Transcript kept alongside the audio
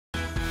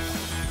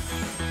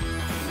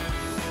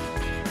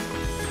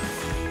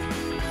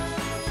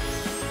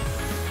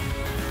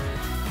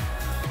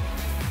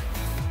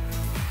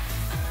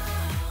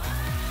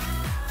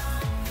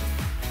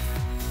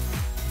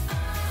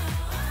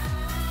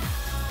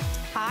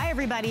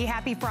everybody,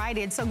 happy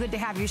Friday. It's so good to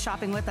have you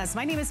shopping with us.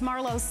 My name is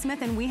Marlo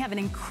Smith and we have an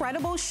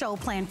incredible show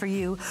planned for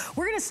you.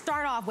 We're gonna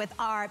start off with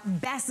our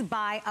best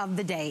buy of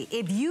the day.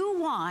 If you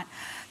want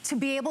to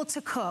be able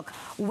to cook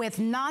with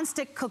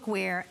non-stick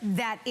cookware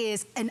that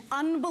is an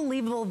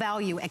unbelievable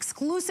value,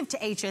 exclusive to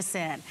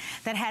HSN,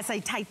 that has a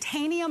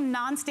titanium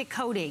non-stick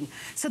coating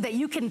so that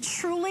you can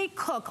truly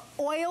cook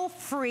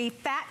oil-free,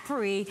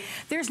 fat-free.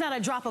 There's not a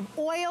drop of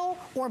oil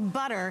or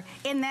butter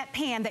in that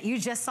pan that you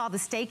just saw the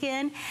steak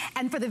in.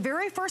 And for the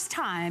very first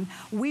time,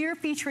 we're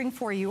featuring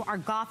for you our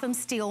Gotham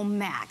Steel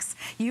Max.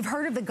 You've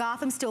heard of the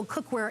Gotham Steel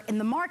cookware in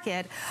the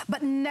market,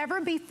 but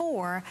never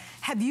before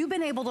have you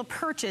been able to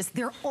purchase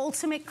their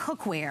ultimate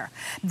cookware.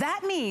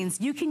 That means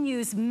you can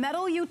use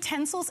metal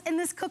utensils in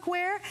this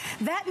cookware.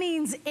 That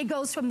means it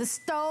goes from the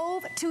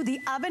stove to the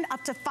oven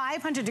up to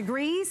 500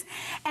 degrees.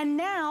 And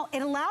now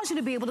it allows you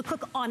to be able to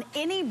cook on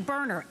any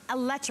burner,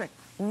 electric,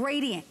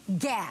 radiant,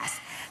 gas.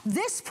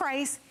 This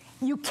price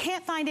you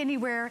can't find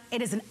anywhere.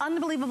 It is an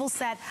unbelievable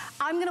set.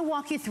 I'm gonna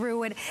walk you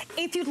through it.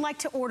 If you'd like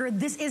to order,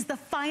 this is the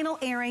final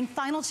airing,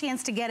 final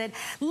chance to get it.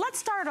 Let's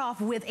start off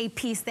with a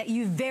piece that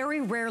you very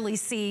rarely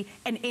see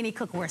in any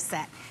cookware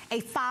set,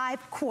 a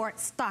 5-quart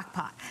stock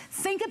pot.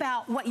 Think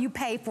about what you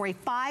pay for a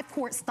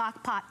 5-quart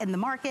stock pot in the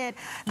market.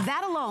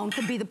 That alone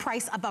could be the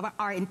price of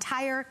our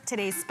entire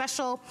today's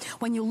special.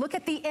 When you look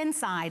at the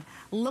inside,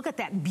 look at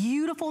that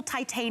beautiful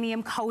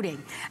titanium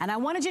coating. And I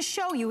wanna just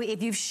show you,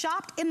 if you've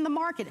shopped in the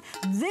market,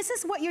 this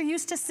is what you're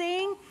used to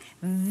seeing.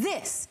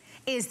 This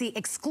is the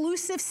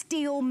exclusive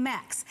Steel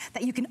Max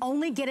that you can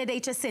only get at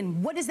HSN.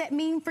 What does that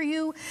mean for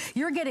you?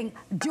 You're getting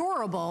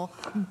durable,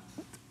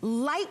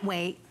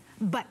 lightweight,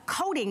 but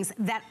coatings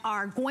that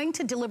are going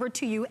to deliver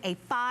to you a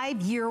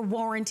 5-year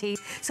warranty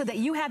so that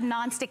you have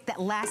nonstick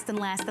that lasts and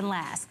lasts and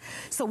lasts.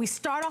 So we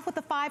start off with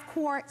the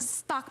 5-quart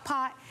stock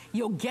pot.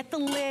 You'll get the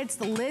lids.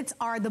 The lids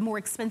are the more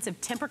expensive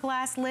tempered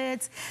glass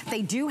lids.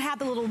 They do have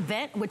the little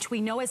vent, which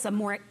we know is a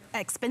more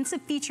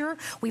expensive feature.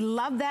 We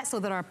love that so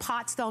that our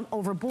pots don't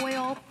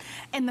overboil.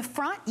 In the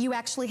front, you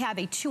actually have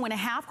a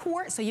 2.5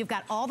 quart, so you've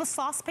got all the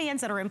saucepans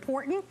that are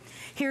important.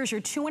 Here's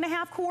your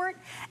 2.5 quart,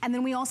 and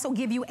then we also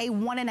give you a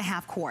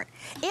 1.5 quart.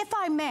 If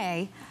I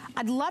may,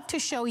 I'd love to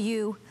show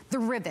you the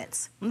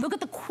rivets. Look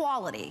at the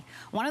quality.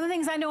 One of the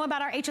things I know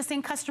about our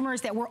HSN customers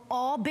is that we're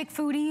all big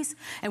foodies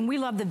and we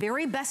love the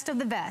very best of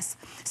the best.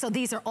 So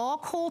these are all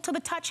cold to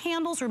the touch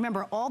handles.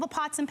 Remember, all the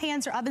pots and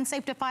pans are oven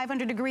safe to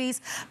 500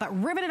 degrees, but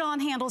riveted on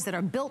handles that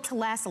are built to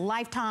last a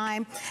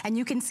lifetime. And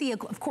you can see,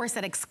 of course,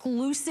 that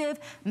exclusive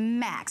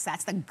Max.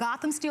 That's the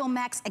Gotham Steel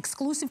Max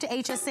exclusive to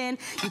HSN.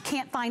 You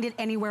can't find it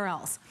anywhere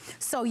else.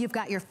 So you've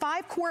got your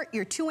 5-quart,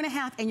 your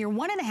 2.5, and your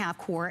 1.5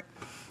 quart.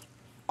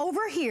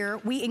 Over here,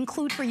 we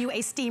include for you a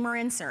steamer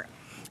insert.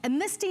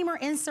 And this steamer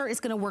insert is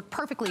gonna work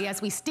perfectly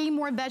as we steam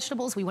more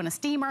vegetables, we wanna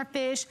steam our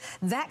fish.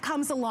 That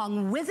comes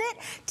along with it.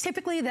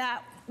 Typically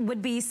that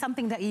would be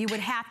something that you would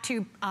have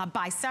to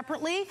buy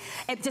separately.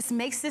 It just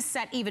makes this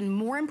set even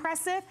more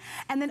impressive.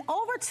 And then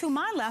over to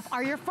my left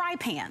are your fry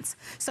pans.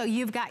 So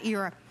you've got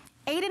your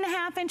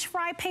 8.5-inch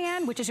fry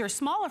pan, which is your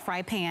smaller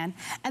fry pan,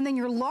 and then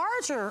your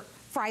larger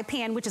fry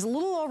pan, which is a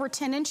little over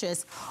 10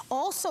 inches,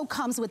 also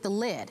comes with the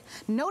lid.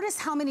 Notice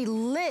how many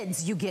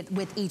lids you get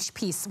with each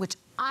piece, which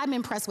I'm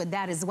impressed with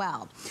that as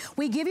well.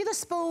 We give you the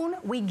spoon,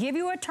 we give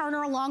you a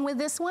turner along with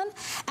this one,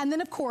 and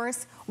then of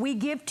course, we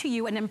give to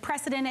you an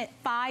unprecedented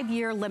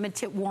 5-year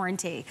limited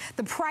warranty.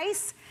 The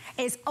price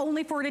is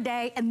only for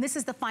today, and this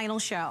is the final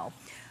show.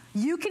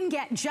 You can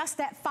get just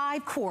that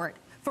 5-quart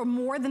for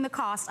more than the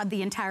cost of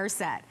the entire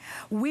set.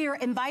 We're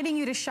inviting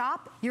you to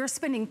shop. You're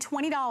spending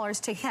 $20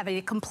 to have a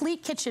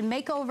complete kitchen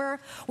makeover.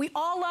 We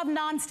all love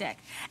nonstick.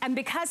 And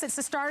because it's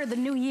the start of the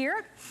new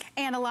year,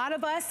 and a lot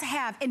of us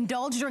have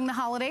indulged during the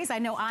holidays, I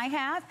know I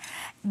have,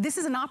 this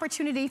is an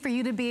opportunity for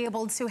you to be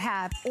able to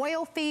have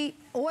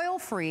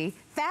oil-free,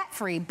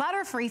 fat-free,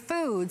 butter-free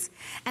foods,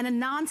 and a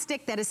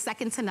nonstick that is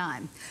second to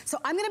none. So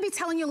I'm gonna be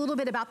telling you a little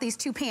bit about these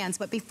two pans,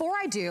 but before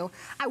I do,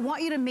 I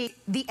want you to meet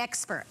the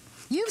expert.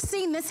 You've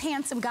seen this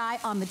handsome guy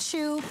on The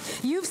Chew.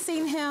 You've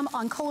seen him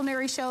on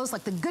culinary shows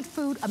like the Good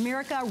Food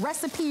America,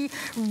 Recipe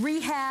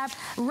Rehab,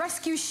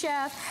 Rescue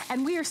Chef,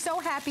 and we are so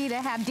happy to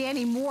have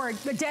Danny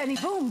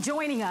Boom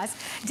joining us.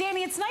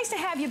 Danny, it's nice to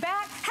have you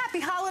back. Happy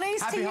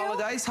holidays to you.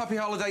 Happy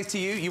holidays to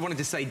you. You wanted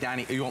to say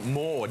Danny, you want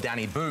more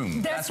Danny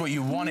Boom. That's what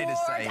you wanted to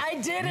say.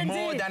 I did indeed.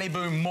 More Danny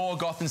Boom, more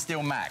Gotham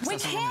Steel Max. We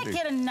can't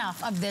get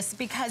enough of this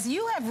because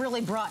you have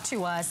really brought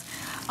to us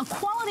a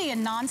quality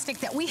and nonstick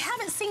that we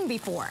haven't seen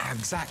before.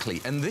 Exactly.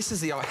 And this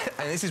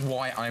is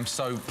why I'm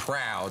so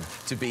proud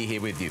to be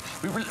here with you.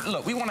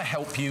 Look, we want to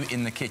help you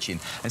in the kitchen.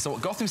 And so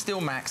what Gotham Steel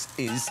Max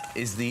is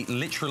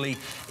literally,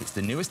 it's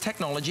the newest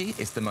technology,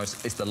 it's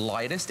the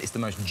lightest, it's the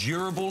most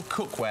durable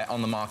cookware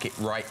on the market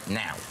right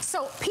now.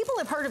 So people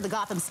have heard of the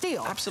Gotham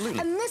Steel. Absolutely.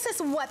 And this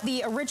is what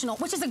the original,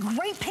 which is a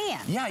great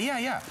pan.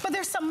 Yeah. But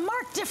there's some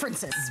marked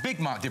differences. Big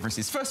marked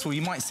differences. First of all,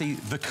 you might see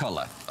the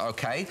color,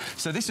 okay?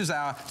 So this is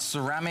our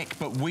ceramic,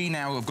 but we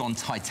now have gone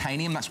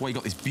titanium. That's why you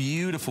got this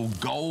beautiful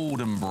gold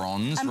golden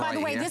bronze. And right by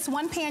the way, here. this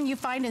one pan you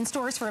find in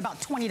stores for about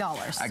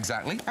 $20.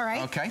 Exactly. All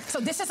right. Okay. So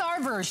this is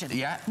our version.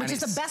 Yeah. Which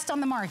is the best on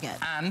the market.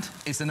 And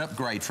it's an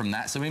upgrade from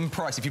that. So in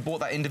price, if you bought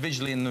that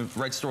individually in the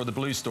red store or the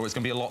blue store, it's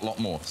going to be a lot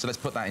more. So let's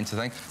put that into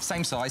the thing.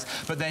 Same size.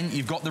 But then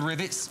you've got the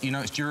rivets. You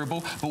know it's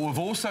durable. But what we've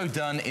also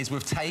done is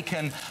we've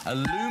taken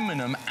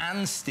aluminum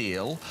and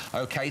steel.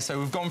 Okay. So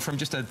we've gone from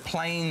just a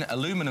plain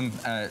aluminum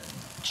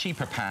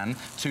cheaper pan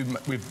to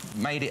we've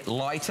made it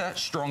lighter,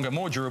 stronger,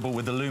 more durable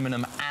with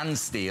aluminum and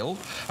steel.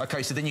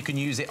 Okay, so then you can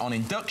use it on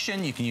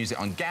induction, you can use it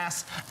on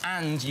gas,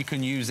 and you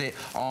can use it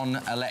on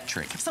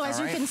electric. So as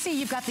you can see,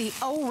 you've got the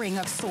O-ring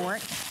of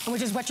sort,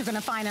 which is what you're going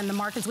to find in the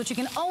markets, which you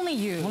can only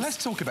use. Well,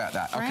 let's talk about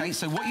that. Okay, right?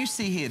 So what you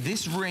see here,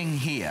 this ring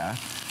here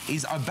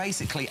is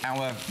basically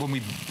our, when we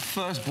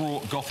first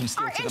brought Gotham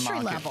Steel to the market.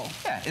 Entry level.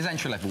 Yeah, it's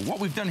entry level. What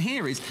we've done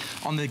here is,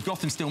 on the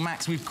Gotham Steel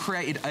Max, we've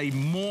created a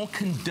more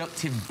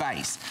conductive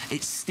base.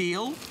 It's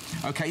steel,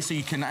 okay, so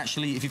you can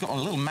actually, if you've got a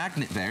little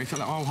magnet there, if you're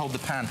like, oh, I'll hold the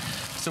pan.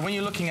 So when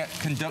you're looking at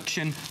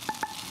conduction,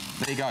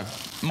 there you go.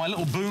 My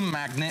little boom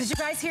magnet. Did you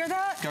guys hear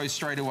that? Goes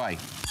straight away.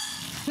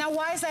 Now,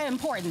 why is that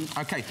important?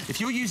 Okay, if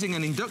you're using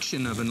an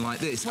induction oven like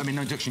this, I mean,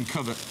 induction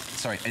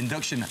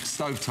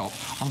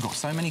stovetop, I've got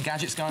so many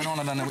gadgets going on,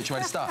 I don't know which way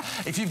to start.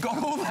 If you've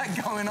got all that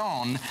going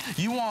on,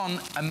 you want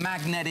a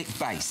magnetic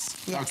base,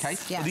 okay?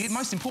 Yes. But the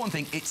most important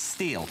thing, it's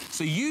steel.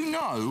 So you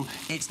know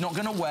it's not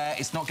gonna wear,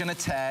 it's not gonna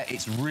tear,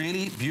 it's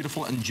really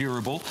beautiful and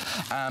durable.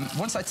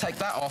 Once I take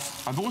that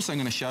off, I'm also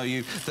gonna show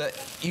you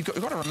that you've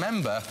got to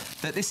remember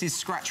that this is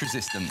scratch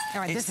resistant.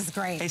 All right, this is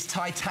great. It's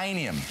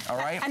titanium, all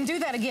right? And do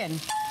that again.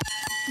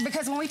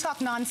 Because when we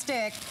talk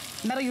non-stick,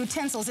 metal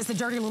utensils is a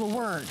dirty little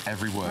word.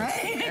 Every word.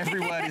 Right? Every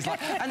word is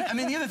like... And I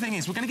mean, the other thing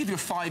is, we're going to give you a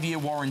 5-year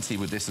warranty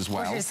with this as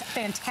well. Which is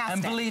fantastic.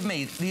 And believe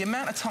me, the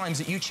amount of times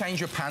that you change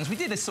your pans, we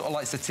did a sort of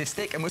like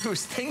statistic, and we were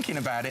thinking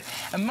about it,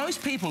 and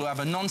most people who have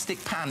a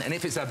non-stick pan, and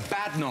if it's a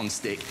bad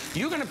non-stick,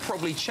 you're going to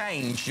probably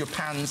change your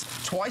pans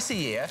twice a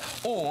year,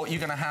 or you're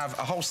going to have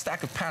a whole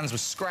stack of pans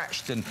with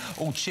scratched and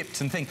all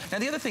chipped and things. Now,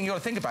 the other thing you got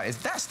to think about is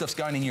that stuff's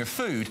going in your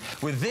food.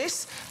 With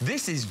this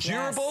is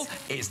durable,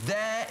 it's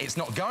there, it's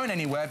not going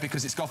anywhere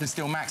because it's Gotham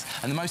Steel Max.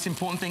 And the most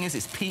important thing is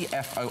it's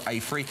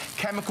PFOA-free,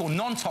 chemical,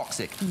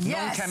 non-toxic,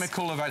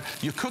 non-chemical.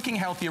 You're cooking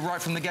healthier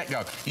right from the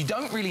get-go. You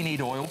don't really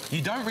need oil,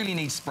 you don't really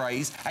need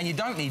sprays, and you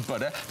don't need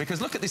butter,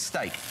 because look at this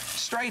steak.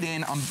 Straight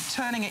in, I'm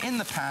turning it in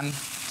the pan,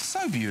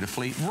 so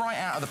beautifully, right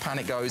out of the pan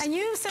it goes. And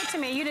you said to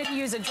me you didn't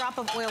use a drop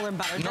of oil or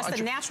butter, just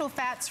the natural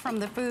fats from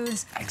the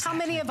foods. Exactly. How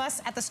many of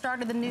us at the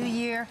start of the new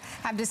year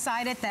have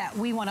decided that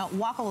we want to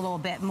walk a little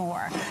bit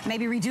more?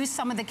 Maybe reduce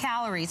some of the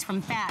calories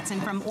from fats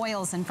and from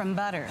oils and from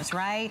butters,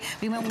 right?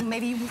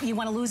 Maybe you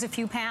want to lose a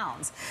few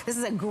pounds. This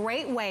is a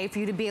great way for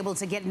you to be able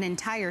to get an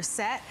entire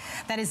set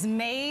that is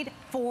made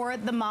for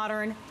the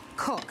modern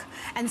cook.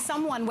 And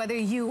someone, whether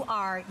you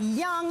are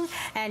young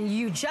and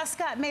you just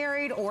got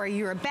married, or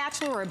you're a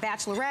bachelor or a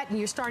bachelorette and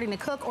you're starting to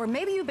cook, or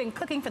maybe you've been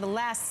cooking for the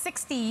last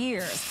 60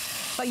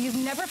 years, but you've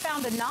never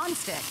found a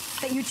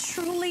nonstick that you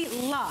truly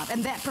love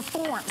and that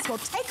performs. Well,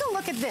 take a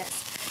look at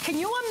this. Can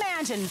you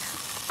imagine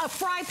a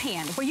fry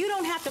pan where you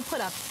don't have to put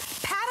a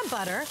pat of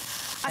butter,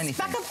 a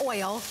speck of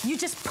oil, you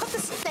just put the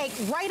steak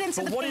right into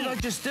the pan. What did I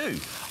just do?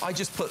 I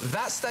just put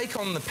that steak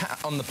on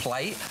the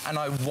plate, and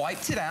I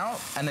wiped it out,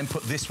 and then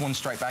put this one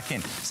straight back in.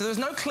 So there's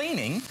no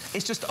cleaning,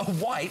 it's just a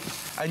wipe,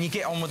 and you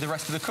get on with the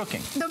rest of the cooking.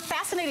 The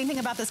fascinating thing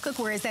about this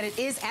cookware is that it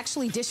is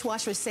actually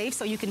dishwasher safe,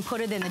 so you can put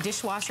it in the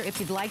dishwasher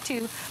if you'd like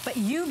to, but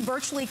you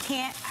virtually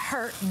can't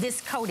hurt this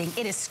coating.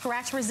 It is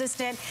scratch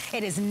resistant,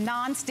 it is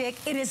non-stick,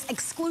 it is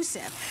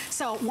exclusive.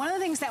 So one of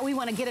the things that we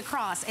want to get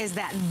across is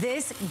that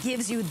this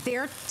gives you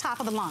their top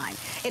of the line.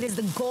 It is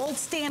the gold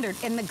standard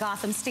in the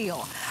Gotham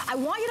Steel. I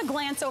want you to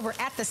glance over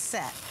at the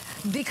set,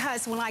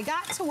 because when I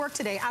got to work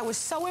today, I was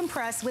so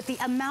impressed with the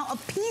amount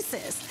of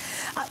pieces.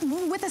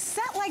 With a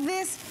set like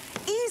this,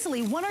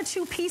 easily 1 or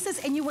 2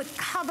 pieces and you would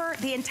cover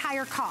the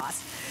entire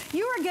cost.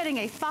 You are getting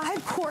a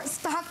 5-quart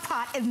stock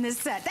pot in this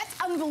set. That's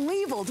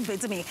unbelievable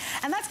to me.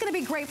 And that's gonna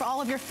be great for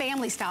all of your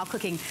family style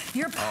cooking.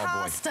 Your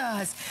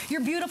pastas,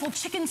 your beautiful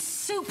chicken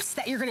soups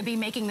that you're gonna be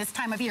making this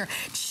time of year.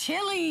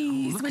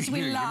 Chilies, which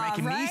we love,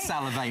 You're making me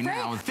salivate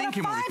now,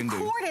 thinking what we can do.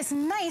 The 5-quart is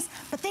nice,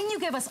 but then you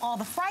give us all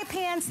the fry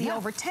pans, the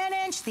over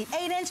 10-inch, the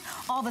 8-inch,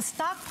 all the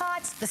stock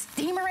pots, the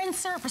steamer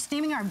insert for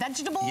steaming our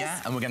vegetables.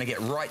 Yeah, and we're gonna get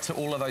right to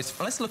all of those.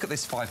 Let's look at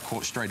this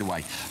 5-quart straight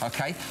away,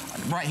 okay?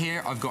 Right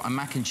here, I've got a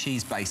mac and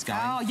cheese base going.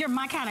 Oh, you're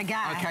my kind of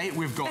guy. Okay,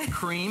 we've got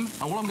cream,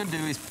 and all I'm gonna do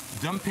is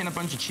dump in a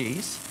bunch of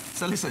cheese.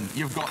 So listen,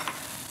 you've got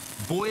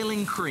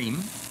boiling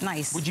cream.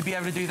 Nice. Would you be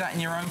able to do that in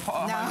your own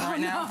pot at home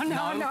right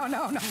now?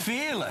 No.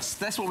 Fearless.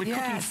 That's what we're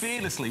cooking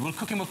fearlessly. We're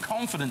cooking with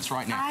confidence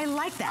right now. I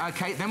like that.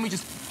 Okay, then we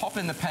just pop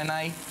in the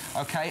penne.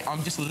 Okay,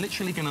 I'm just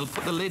literally going to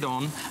put the lid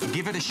on,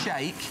 give it a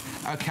shake,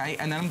 okay,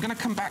 and then I'm going to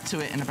come back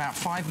to it in about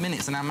 5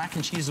 minutes, and our mac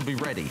and cheese will be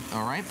ready,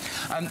 all right?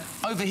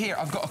 Over here,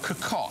 I've got a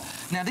cocotte.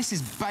 Now, this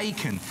is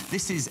bacon,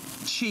 this is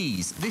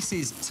cheese, this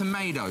is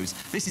tomatoes,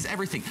 this is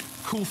everything.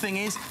 Cool thing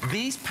is,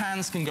 these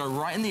pans can go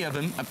right in the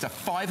oven up to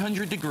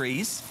 500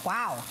 degrees.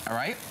 Wow. All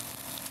right?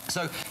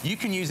 So you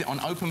can use it on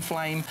open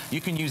flame,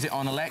 you can use it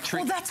on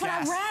electric, well, that's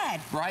gas, what I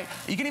read. Right?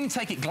 You can even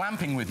take it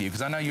glamping with you,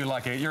 because I know you're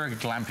you're a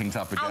glamping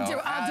type of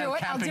girl. I'll do it.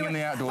 Camping in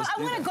the outdoors.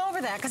 Well, I want to go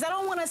over that, because I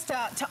don't want us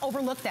to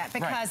overlook that,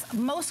 because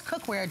most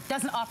cookware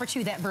doesn't offer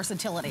you that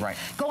versatility. Right.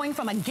 Going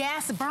from a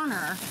gas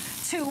burner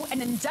to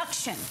an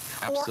induction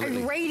or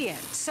a radiant.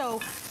 So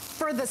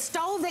for the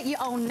stove that you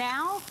own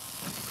now,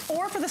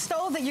 or for the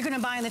stove that you're going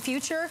to buy in the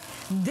future,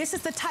 this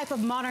is the type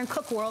of modern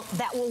cookware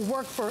that will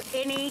work for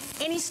any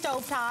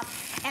stovetop.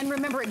 And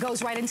remember, it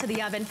goes right into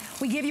the oven.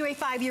 We give you a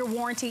 5-year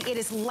warranty. It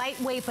is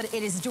lightweight, but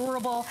it is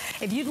durable.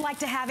 If you'd like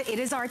to have it, it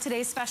is our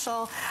today's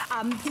special.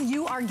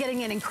 You are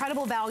getting an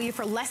incredible value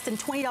for less than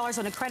 $20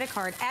 on a credit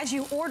card. As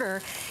you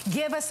order,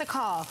 give us a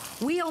call.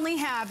 We only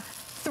have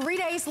 3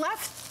 days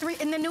left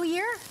in the new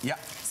year. Yep.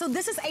 So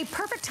this is a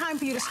perfect time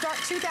for you to start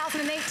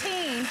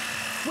 2018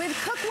 with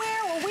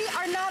cookware where we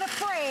are not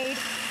afraid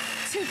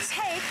to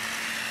take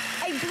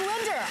a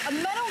blender, a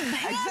metal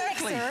pan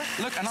mixer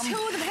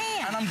to the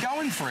pan. And I'm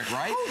going for it,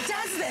 right? Who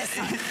does this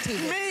on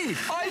TV? Me!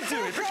 I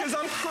do it because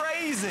I'm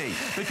crazy.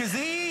 Because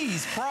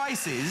these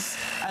prices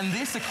and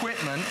this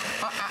equipment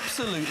are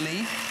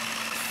absolutely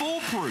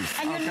foolproof.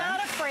 And you're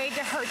not afraid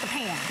to hurt the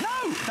pan.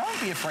 No,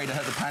 don't be afraid to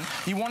hurt the pan.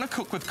 You want to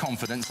cook with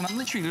confidence, and I'm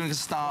literally going to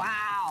start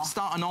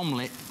an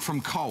omelet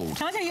from cold.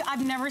 Can I tell you,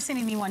 I've never seen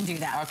anyone do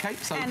that. Okay,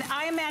 so... And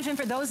I imagine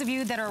for those of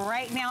you that are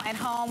right now at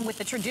home with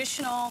the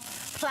traditional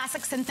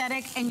plastic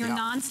synthetic and your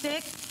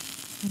non-stick,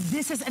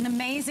 this is an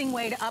amazing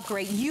way to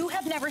upgrade. You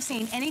have never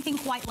seen anything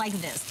quite like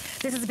this.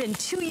 This has been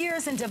 2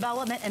 years in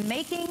development and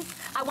making.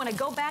 I want to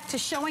go back to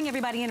showing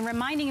everybody and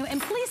reminding you,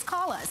 and please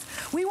call us.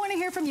 We want to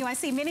hear from you. I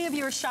see many of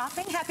you are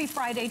shopping. Happy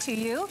Friday to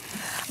you.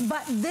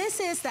 But this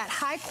is that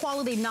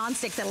high-quality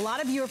nonstick that a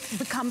lot of you have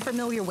become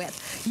familiar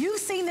with. You've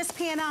seen this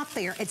pan out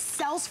there. It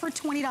sells for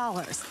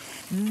 $20.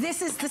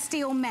 This is the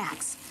Steel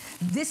Max.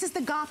 This is the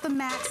Gotham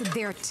Max.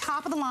 They're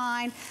top of the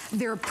line.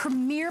 They're a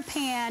premier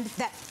pan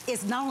that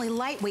is not only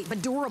lightweight,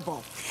 but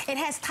durable. It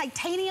has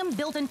titanium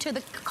built into the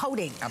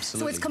coating.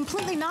 Absolutely. So it's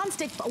completely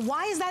non-stick. But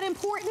why is that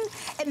important?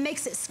 It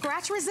makes it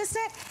scratch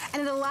resistant,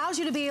 and it allows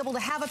you to be able to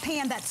have a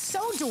pan that's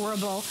so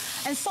durable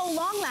and so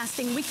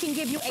long-lasting, we can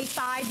give you a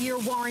 5-year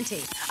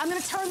warranty. I'm gonna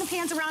turn the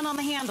pans around on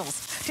the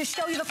handles to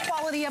show you the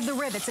quality of the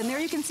rivets. And there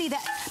you can see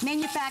that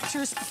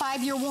manufacturer's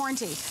 5-year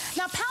warranty.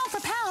 Now, pound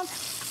for pound,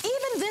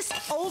 even this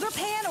older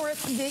pan or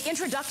the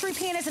introductory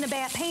pan isn't a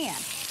bad pan.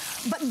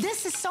 But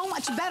this is so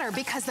much better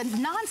because the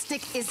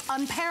nonstick is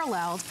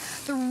unparalleled.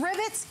 The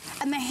rivets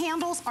and the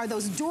handles are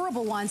those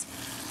durable ones.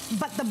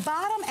 But the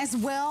bottom as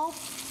well,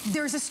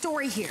 there's a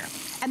story here.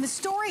 And the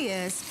story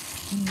is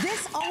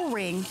this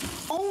O-ring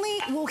only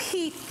will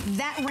heat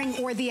that ring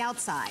or the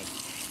outside.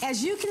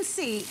 As you can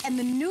see, in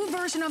the new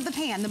version of the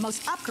pan, the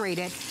most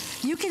upgraded,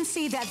 you can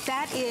see that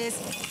that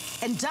is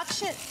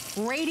induction,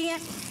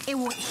 radiant. It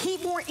will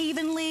heat more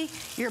evenly.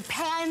 Your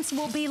pans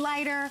will be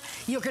lighter.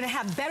 You're gonna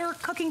have better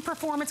cooking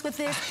performance with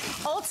this.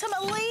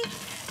 Ultimately,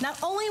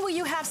 not only will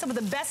you have some of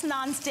the best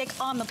nonstick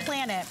on the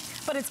planet,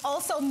 but it's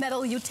also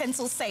metal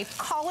utensil safe.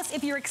 Call us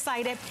if you're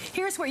excited.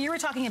 Here's where you were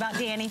talking about,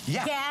 Danny.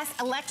 Yeah. Gas,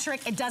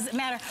 electric, it doesn't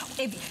matter.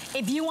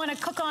 If you want to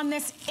cook on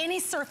this, any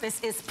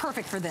surface is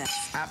perfect for this.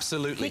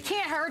 Absolutely. You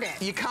can't hurt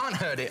it. You can't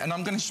hurt it, and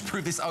I'm going to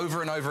prove this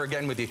over and over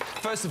again with you.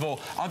 First of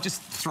all, I've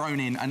just thrown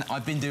in, and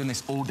I've been doing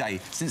this all day.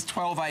 Since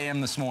 12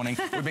 a.m. this morning,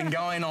 we've been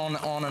going on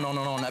and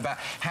on about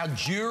how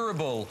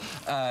durable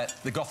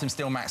the Gotham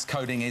Steel Max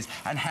coating is,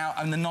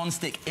 and the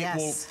non-stick, it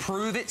will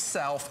prove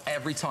itself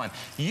every time.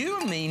 You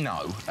and me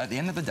know, at the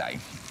end of the day,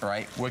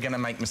 right, we're going to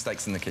make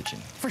mistakes in the kitchen.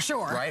 For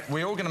sure. Right?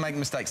 We're all going to make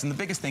mistakes. And the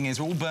biggest thing is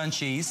we all burn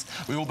cheese,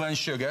 we all burn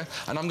sugar,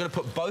 and I'm going to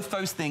put both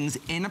those things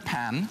in a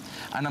pan,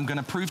 and I'm going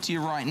to prove to you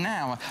right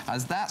now,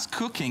 as that's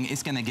cooking,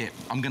 it's going to get,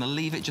 I'm going to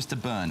leave it just to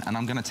burn, and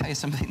I'm going to tell you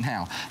something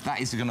now, that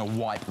is going to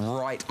wipe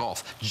right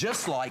off,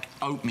 just like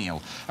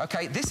oatmeal.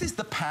 Okay, this is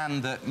the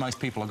pan that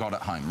most people have got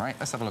at home, right?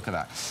 Let's have a look at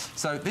that.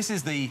 So this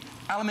is the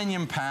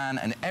aluminium pan,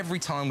 and every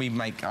time we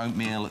make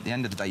oatmeal, at the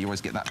end of the day, you always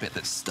get that bit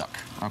that's stuck,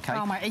 okay?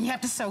 Oh my, and you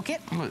have to soak it?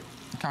 Look,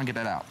 you can't get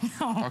that out.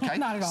 No, okay?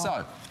 not at all.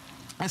 So,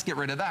 let's get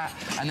rid of that.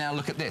 And now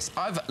look at this.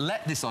 I've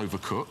let this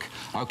overcook,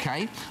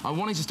 okay? I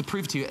wanted just to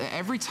prove to you that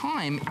every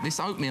time this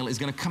oatmeal is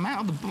going to come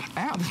out of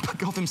the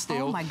Gotham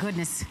Steel. Oh my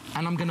goodness.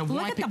 And I'm going to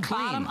wipe it clean. Look at the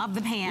bottom of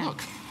the pan.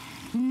 Look.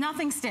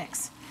 Nothing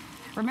sticks.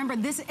 Remember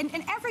this, in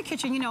every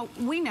kitchen, you know,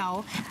 we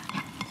know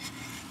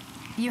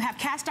you have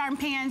cast iron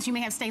pans, you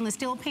may have stainless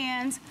steel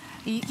pans,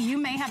 you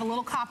may have a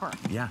little copper.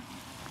 Yeah.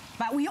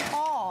 But we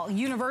all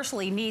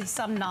universally need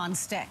some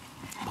non-stick.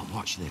 But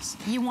watch this.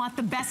 You want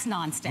the best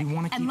non-stick.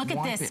 And look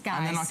at this, guys.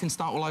 And then I can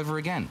start all over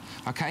again,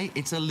 okay?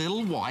 It's a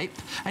little wipe.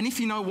 And if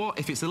you know what,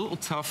 if it's a little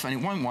tough and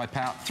it won't wipe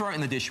out, throw it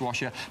in the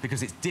dishwasher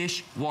because it's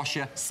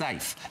dishwasher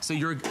safe. So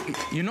you're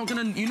not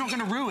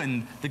gonna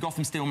ruin the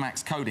Gotham Steel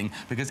Max coating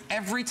because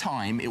every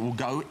time it will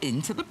go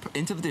into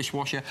the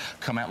dishwasher,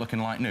 come out looking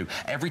like new.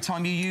 Every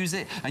time you use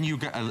it and you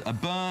get a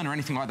burn or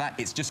anything like that,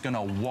 it's just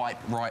gonna wipe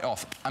right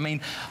off. I mean,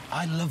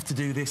 I love to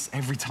do this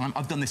every time.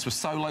 I've done this with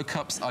solo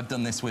cups. I've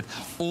done this with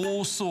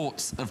all sorts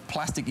sorts of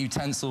plastic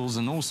utensils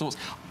and all sorts.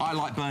 I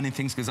like burning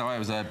things because I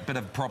was a bit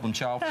of a problem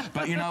child.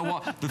 But you know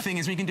what? The thing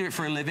is, we can do it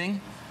for a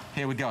living.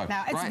 Here we go.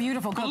 Now, it's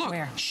beautiful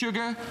cookware. Look,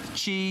 sugar,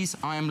 cheese,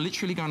 I am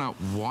literally going to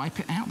wipe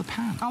it out the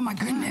pan. Oh, my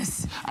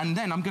goodness. And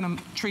then I'm going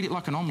to treat it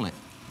like an omelette.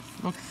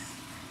 Look.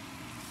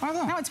 Like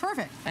that. No, it's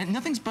perfect. And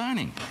nothing's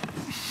burning.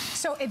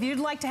 So if you'd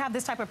like to have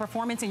this type of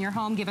performance in your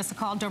home, give us a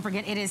call. Don't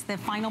forget, it is the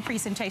final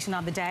presentation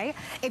of the day.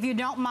 If you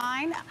don't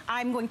mind,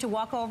 I'm going to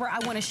walk over. I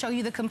want to show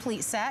you the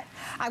complete set.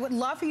 I would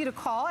love for you to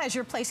call as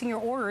you're placing your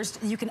orders.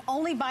 You can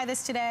only buy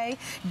this today.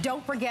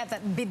 Don't forget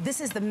that this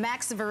is the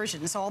max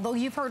version. So although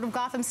you've heard of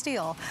Gotham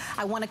Steel,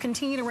 I want to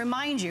continue to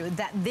remind you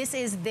that this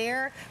is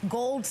their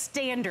gold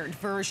standard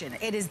version.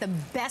 It is the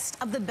best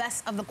of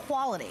the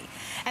quality.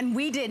 And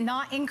we did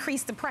not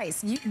increase the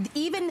price.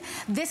 Even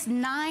this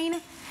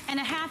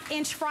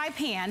 9.5-inch fry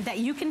pan that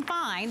you can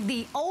find,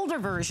 the older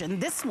version,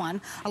 this one,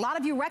 a lot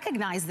of you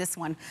recognize this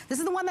one. This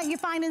is the one that you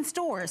find in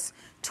stores.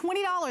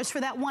 $20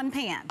 for that one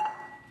pan.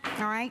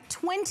 All right,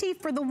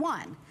 $20 for the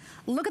one.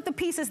 Look at the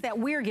pieces that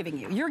we're giving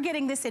you. You're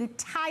getting this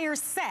entire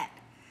set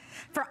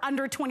for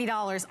under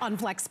 $20 on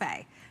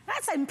FlexPay.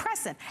 That's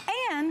impressive.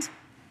 And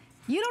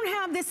you don't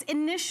have this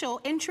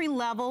initial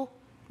entry-level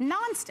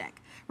nonstick.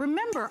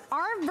 Remember,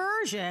 our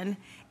version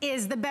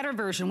is the better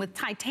version with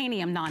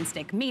titanium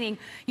nonstick, meaning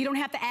you don't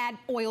have to add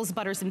oils,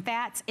 butters, and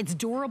fats. It's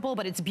durable,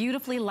 but it's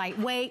beautifully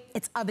lightweight.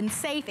 It's oven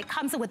safe. It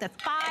comes with a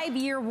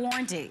 5-year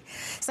warranty.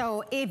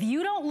 So if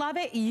you don't love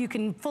it, you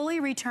can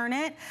fully return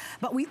it,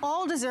 but we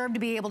all deserve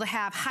to be able to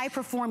have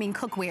high-performing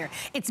cookware.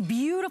 It's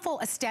beautiful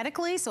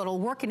aesthetically, so it'll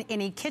work in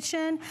any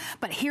kitchen,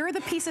 but here are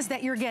the pieces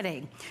that you're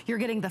getting. You're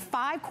getting the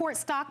 5-quart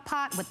stock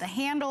pot with the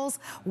handles,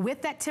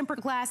 with that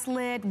tempered glass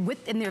lid,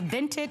 and they're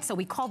vented, so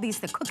we call these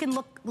the cook and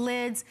look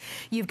lids.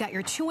 You've got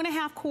your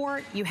 2.5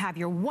 quart, you have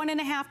your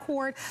 1.5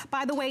 quart.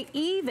 By the way,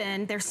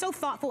 even, they're so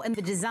thoughtful in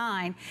the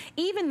design,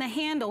 even the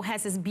handle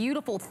has this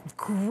beautiful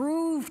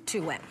groove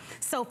to it.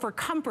 So for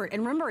comfort,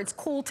 and remember, it's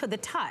cool to the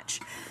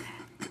touch.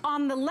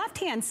 On the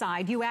left-hand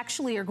side, you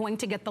actually are going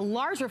to get the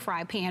larger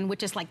fry pan,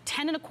 which is like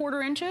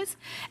 10.25 inches.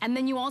 And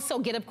then you also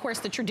get, of course,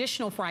 the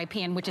traditional fry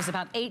pan, which is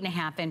about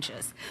 8.5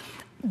 inches.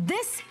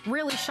 This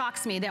really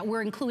shocks me that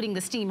we're including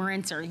the steam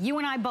rinser. You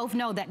and I both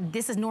know that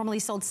this is normally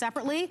sold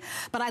separately,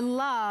 but I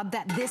love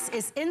that this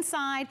is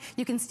inside.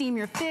 You can steam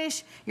your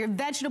fish, your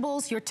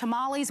vegetables, your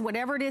tamales,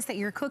 whatever it is that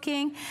you're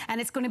cooking,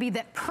 and it's going to be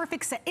that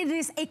perfect set. It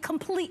is a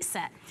complete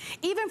set.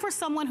 Even for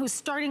someone who's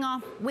starting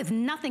off with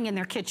nothing in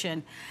their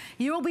kitchen,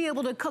 you'll be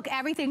able to cook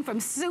everything from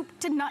soup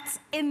to nuts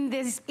in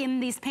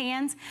these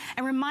pans.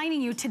 And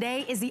reminding you,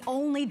 today is the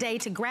only day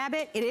to grab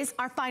it. It is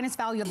our finest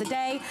value of the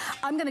day.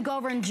 I'm going to go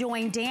over and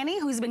join Danny,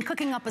 who's been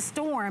cooking up a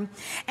storm,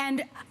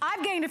 and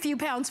I've gained a few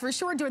pounds for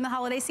sure during the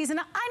holiday season.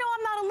 I know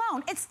I'm not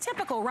alone. It's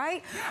typical,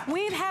 right?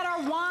 We've had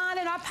our wine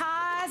and our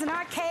pies and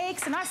our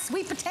cakes and our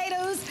sweet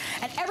potatoes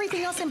and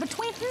everything else in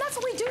between, and that's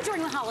what we do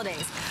during the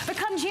holidays. But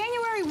come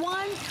January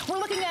 1, we're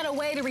looking at a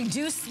way to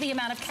reduce the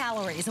amount of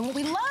calories, and what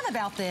we love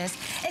about this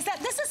is that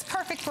this is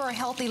perfect for a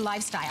healthy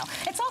lifestyle.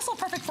 It's also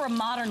perfect for a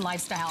modern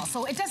lifestyle,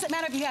 so it doesn't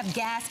matter if you have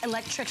gas,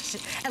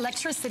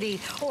 electricity,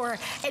 or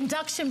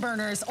induction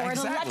burners, or an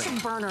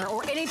electric burner,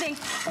 or anything.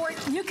 Or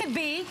you could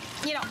be,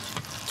 you know,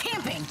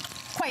 camping,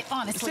 quite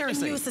honestly,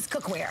 seriously, and use this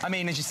cookware. I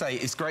mean, as you say,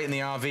 it's great in the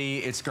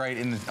RV, it's great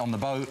on the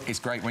boat, it's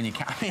great when you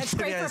can. It's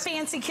great for a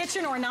fancy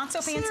kitchen or a not so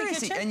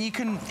fancy kitchen. And you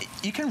can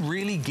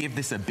really give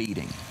this a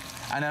beating.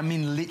 And I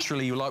mean,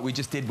 literally, like we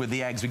just did with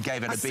the eggs, we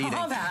gave it a beating.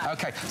 I saw that.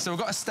 Okay, so we've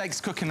got a steaks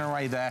cooking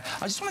array there.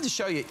 I just wanted to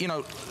show you, you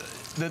know,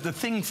 the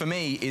thing for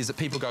me is that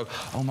people go,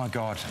 oh my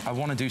God, I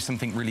want to do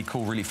something really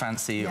cool, really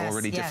fancy, or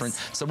really different.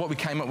 So what we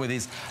came up with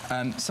is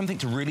something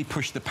to really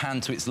push the pan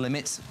to its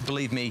limits.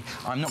 Believe me,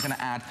 I'm not going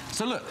to add.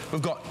 So look,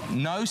 we've got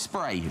no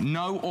spray,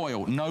 no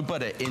oil, no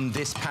butter in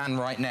this pan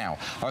right now.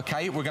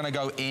 Okay, we're going to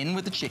go in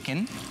with the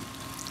chicken.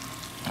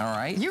 All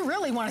right. You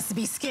really want us to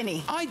be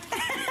skinny. Right,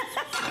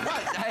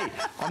 hey,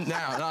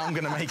 I'm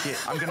going to make it.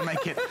 I'm going to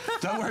make it.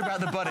 Don't worry about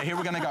the butter. Here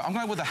we're going to go. I'm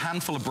going with a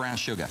handful of brown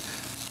sugar,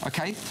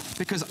 okay?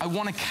 Because I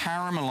want to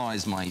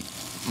caramelize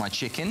my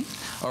chicken,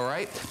 all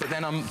right? But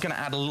then I'm going to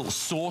add a little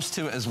sauce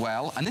to it as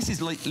well. And this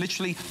is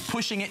literally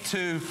pushing it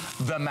to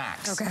the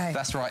max. Okay.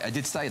 That's right. I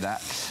did say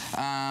that.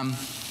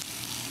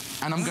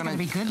 And I'm going to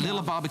be a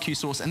little barbecue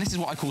sauce. And this is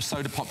what I call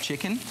soda pop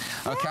chicken,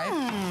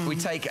 okay? We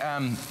take...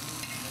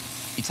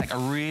 you take a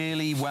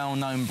really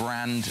well-known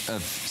brand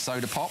of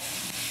soda pop,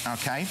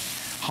 okay?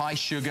 High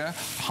sugar,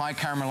 high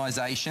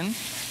caramelization.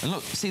 And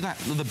look, see that,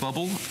 the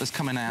bubble that's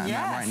coming out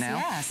right now?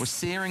 Yes. We're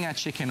searing our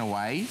chicken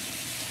away.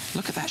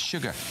 Look at that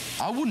sugar.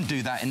 I wouldn't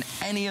do that in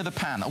any other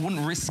pan. I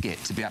wouldn't risk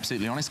it, to be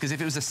absolutely honest, because if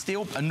it was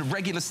a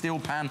regular steel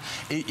pan,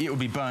 it would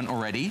be burnt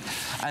already.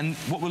 And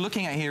what we're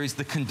looking at here is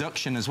the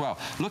conduction as well.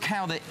 Look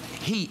how the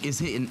heat is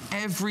hitting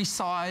every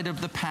side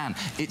of the pan.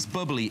 It's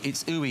bubbly,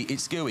 it's ooey,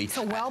 it's gooey.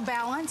 So well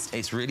balanced.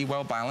 It's really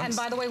well balanced. And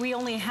by the way, we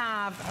only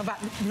have about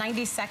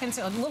 90 seconds,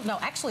 no,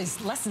 actually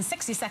less than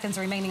 60 seconds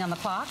remaining on the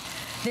clock.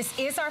 This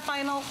is our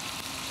final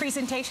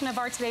presentation of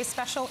our today's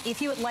special.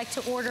 If you would like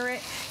to order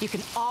it, you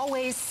can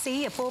always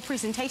see a full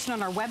presentation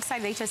on our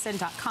website at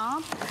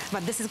hsn.com.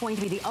 But this is going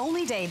to be the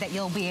only day that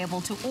you'll be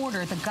able to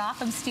order the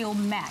Gotham Steel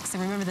Max.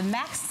 And remember, the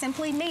Max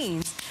simply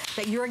means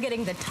that you're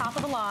getting the top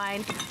of the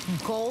line,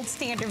 gold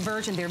standard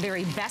version. They're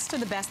very best of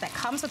the best. That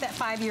comes with that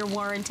 5-year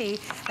warranty.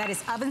 That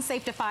is oven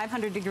safe to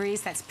 500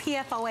 degrees. That's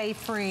PFOA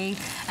free.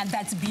 And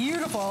that's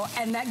beautiful.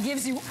 And that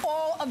gives you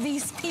all of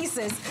these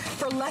pieces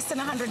for less than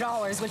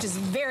 $100, which is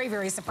very,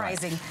 very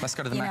surprising. Right. Let's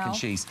go to the mac and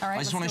cheese. All right, I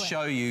just want to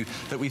show you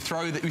that we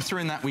threw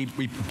in that, we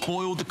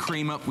boiled the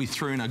cream up, we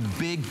threw in a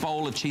big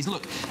bowl of cheese.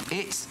 Look,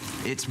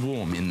 it's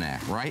warm in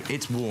there, right?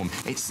 It's warm.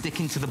 It's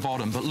sticking to the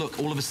bottom, but look,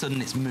 all of a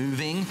sudden it's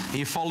moving. Are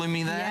you following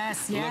me there?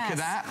 Yes, yes. Look at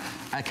that.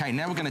 Okay,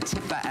 now we're going to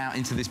tip that out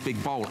into this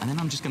big bowl, and then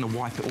I'm just going to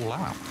wipe it all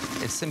out.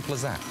 It's simple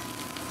as that.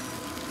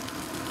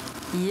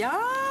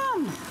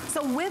 Yum!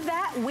 So with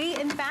that, we,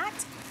 in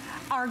fact,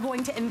 are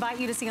going to invite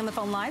you to see on the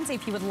phone lines.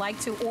 If you would like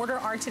to order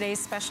our today's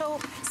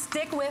special,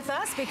 stick with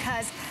us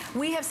because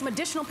we have some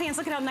additional pans.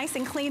 Look at how nice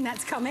and clean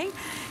that's coming.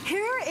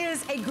 Here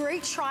is a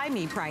great try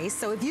me price.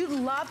 So if you'd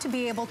love to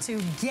be able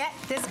to get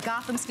this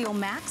Gotham Steel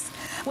Max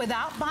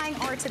without buying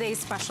our today's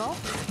special,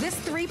 this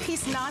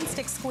 3-piece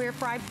non-stick square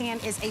fry pan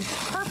is a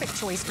perfect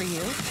choice for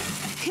you.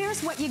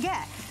 Here's what you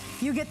get.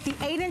 You get the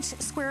 8-inch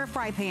square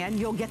fry pan,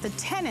 you'll get the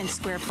 10-inch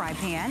square fry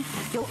pan,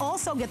 you'll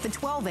also get the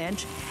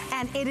 12-inch,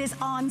 and it is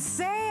on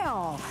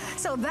sale.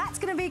 So that's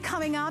gonna be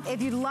coming up.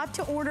 If you'd love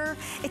to order,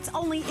 it's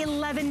only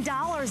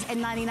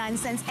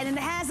 $11.99, and it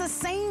has the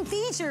same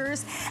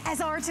features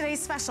as our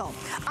today's special.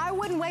 I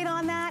wouldn't wait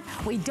on that.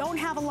 We don't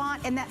have a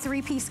lot in that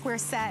 3-piece square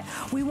set.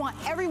 We want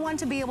everyone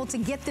to be able to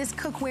get this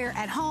cookware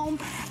at home,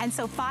 and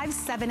so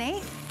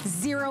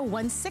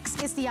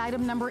 578-016 is the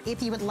item number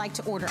if you would like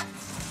to order.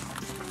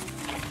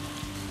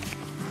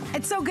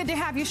 It's so good to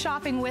have you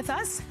shopping with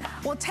us.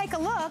 Well, take a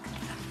look.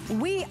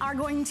 We are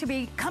going to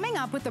be coming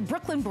up with the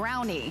Brooklyn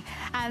Brownie.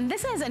 And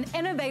this is an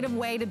innovative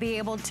way to be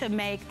able to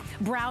make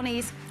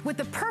brownies with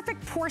the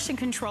perfect portion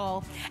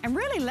control and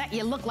really let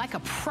you look like a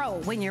pro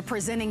when you're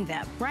presenting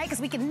them, right? Because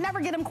we can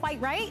never get them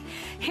quite right.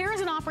 Here's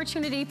an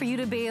opportunity for you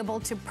to be able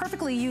to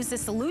perfectly use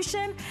this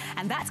solution.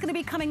 And that's gonna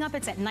be coming up.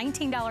 It's at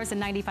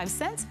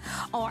 $19.95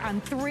 or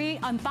on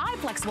 5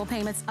 flexible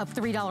payments of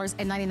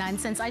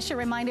 $3.99. I should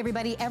remind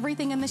everybody,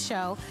 everything in the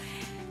show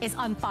is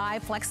on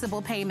 5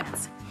 flexible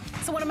payments.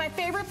 So one of my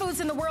favorite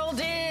foods in the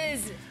world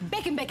is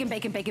bacon, bacon,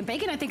 bacon, bacon,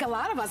 bacon. I think a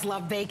lot of us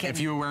love bacon. If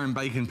you were wearing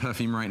bacon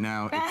perfume right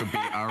now, it could be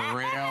a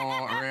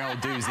real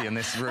doozy in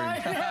this room.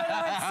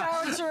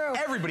 That's so true.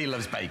 Everybody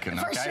loves bacon,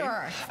 okay? For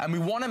sure. And we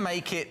want to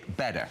make it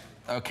better,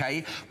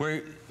 okay?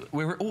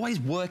 We're always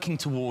working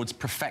towards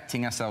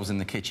perfecting ourselves in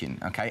the kitchen,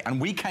 okay?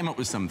 And we came up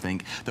with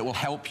something that will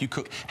help you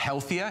cook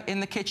healthier in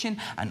the kitchen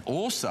and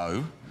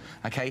also,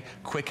 okay,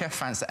 quicker,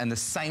 faster, and the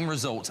same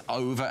results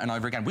over and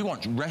over again. We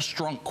want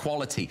restaurant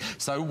quality.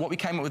 So what we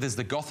came up with is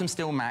the Gotham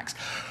Steel Max.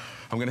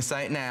 I'm gonna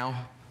say it now.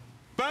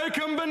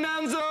 Bacon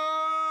Bonanza!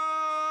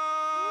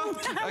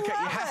 Okay,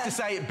 you have to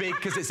say it big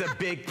because it's a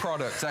big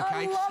product, okay?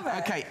 I love it.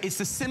 Okay, it's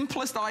the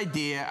simplest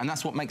idea, and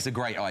that's what makes a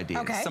great idea.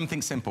 Okay.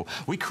 Something simple.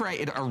 We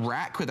created a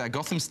rack with our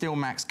Gotham Steel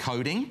Max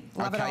coating.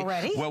 Love it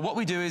already. Well, what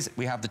we do is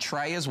we have the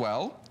tray as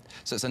well.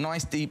 So it's a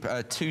nice deep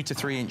 2 to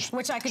 3 inch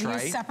which I could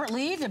tray. use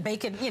separately to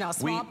bake it, you know,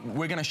 small.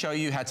 We're going to show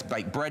you how to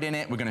bake bread in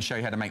it. We're going to show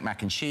you how to make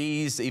mac and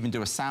cheese, even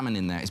do a salmon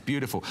in there. It's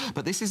beautiful.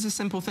 But this is a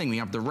simple thing. We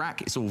have the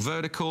rack. It's all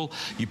vertical.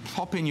 You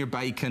pop in your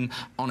bacon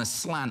on a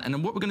slant. And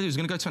then what we're going to do is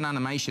we're going to go to an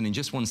animation in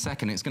just 1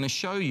 second. It's going to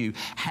show you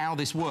how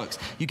this works.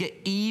 You get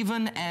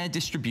even air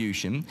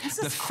distribution. This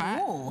the is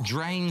fat cool.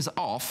 drains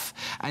off.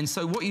 And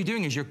so what you're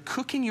doing is you're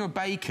cooking your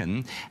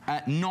bacon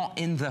not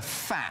in the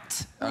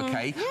fat,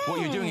 okay?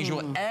 What you're doing is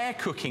you're air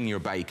cooking your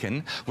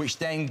bacon, which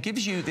then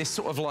gives you this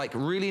sort of like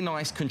really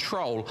nice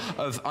control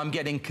of I'm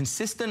getting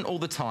consistent all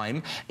the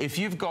time. If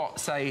you've got,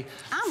 say,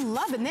 I'm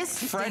loving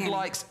this.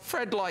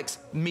 Fred likes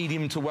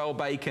medium to well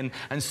bacon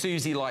and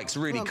Susie likes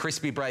really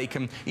crispy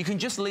bacon. You can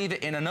just leave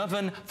it in an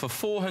oven for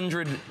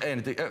 400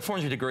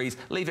 degrees,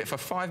 leave it for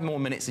 5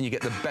 more minutes and you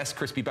get the best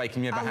crispy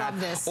bacon you ever had.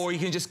 Love this. Or you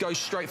can just go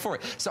straight for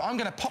it. So I'm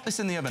gonna pop this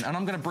in the oven and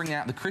I'm gonna bring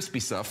out the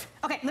crispy stuff.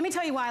 Okay, let me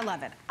tell you why I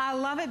love it. I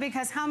love it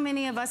because how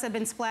many of us have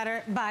been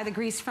splattered by the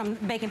grease from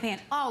the bacon pan?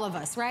 All of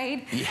us,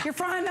 right? Yeah. You're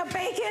frying up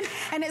bacon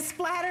and it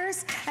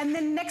splatters and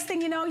then next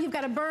thing you know, you've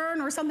got a burn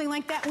or something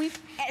like that.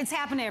 It's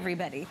happened to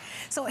everybody.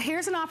 So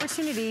here's an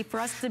opportunity for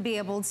us to be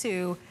able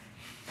to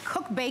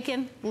cook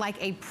bacon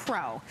like a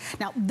pro.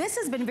 Now, this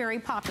has been very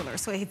popular,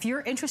 so if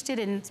you're interested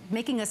in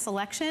making a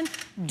selection,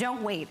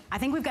 don't wait. I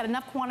think we've got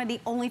enough quantity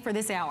only for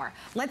this hour.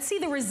 Let's see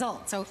the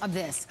results of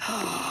this.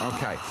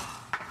 Okay.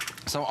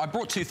 So I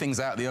brought 2 things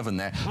out of the oven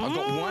there. I've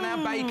got 1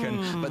 hour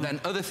bacon, but then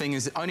other thing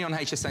is only on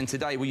HSN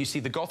today where you see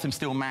the Gotham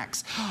Steel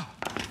Max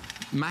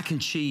mac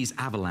and cheese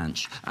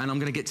avalanche, and I'm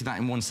going to get to that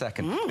in 1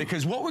 second.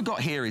 Because what we've got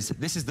here is,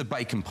 this is the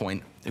bacon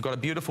point. We've got a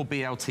beautiful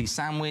BLT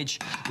sandwich.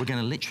 We're going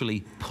to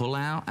literally pull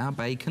out our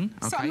bacon.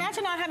 Okay? So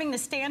imagine not having to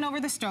stand over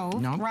the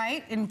stove,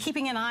 right? And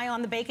keeping an eye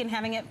on the bacon,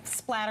 having it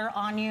splatter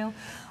on you.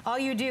 All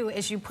you do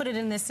is you put it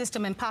in this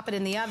system and pop it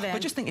in the oven.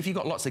 But just think, if you've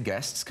got lots of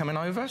guests coming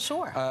over.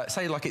 Sure.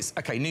 Say like it's,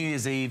 okay, New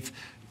Year's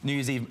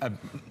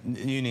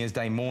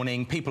Day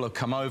morning, people have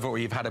come over, or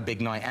you've had a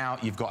big night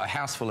out, you've got a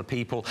house full of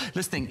people.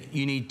 Let's think,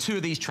 you need 2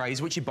 of these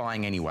trays, which you're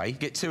buying anyway.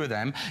 Get 2 of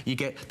them, you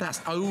get,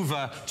 that's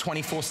over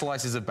 24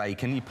 slices of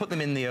bacon. You put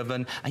them in the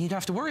oven, and you don't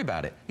have to worry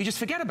about it. You just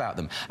forget about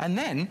them. And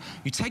then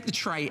you take the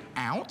tray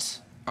out,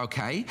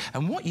 okay,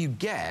 and what you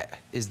get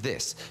is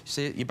this.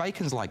 See, your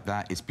bacon's like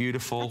that, it's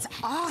beautiful.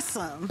 That's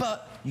awesome.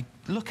 But you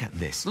look at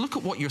this. Look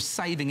at what you're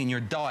saving in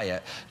your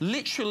diet.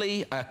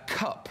 Literally a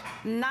cup.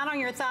 Not on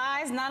your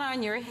thighs, not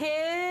on your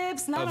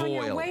hips, not on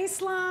your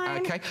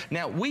waistline. Okay,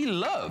 now we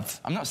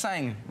love, I'm not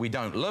saying we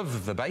don't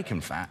love the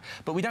bacon fat,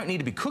 but we don't need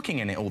to be cooking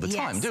in it all the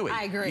time, do we?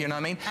 I agree. You know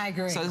what I mean? I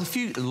agree. So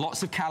there's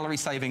lots of calorie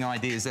saving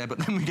ideas there, but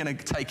then we're gonna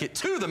take it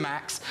to the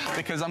max,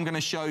 because I'm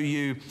gonna show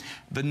you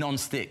the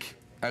non-stick.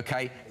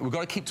 Okay, we've got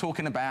to keep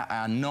talking about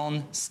our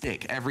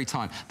non-stick every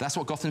time. That's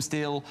what Gotham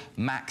Steel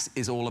Max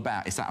is all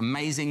about. It's that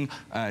amazing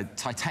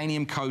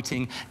titanium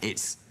coating.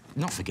 It's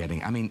not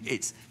forgetting, I mean,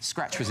 it's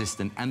scratch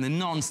resistant, and the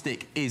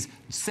non-stick is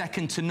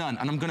second to none,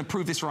 and I'm going to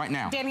prove this right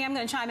now. Danny, I'm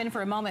going to chime in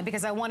for a moment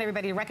because I want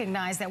everybody to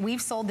recognize that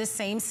we've sold this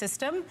same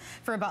system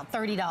for about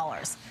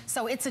 $30.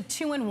 So it's a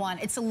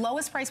 2-in-1. It's the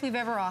lowest price we've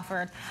ever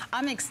offered.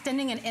 I'm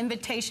extending an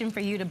invitation for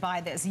you to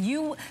buy this.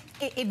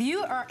 If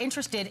you are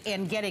interested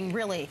in getting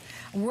really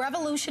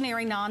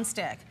revolutionary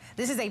non-stick,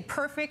 this is a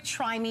perfect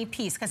try me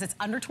piece because it's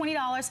under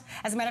 $20.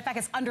 As a matter of fact,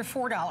 it's under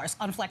 $4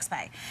 on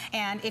FlexPay.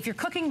 And if you're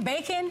cooking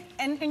bacon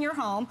in your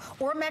home,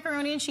 or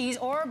macaroni and cheese,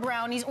 or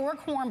brownies, or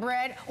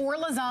cornbread, or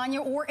lasagna,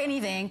 or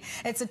anything,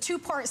 it's a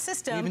 2-part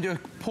system. You even do a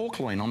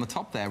pork loin on the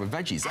top there with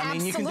veggies. I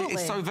mean, you can do,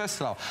 it's so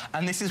versatile.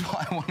 And this is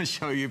what I want to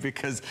show you,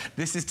 because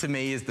this is, to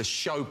me, is the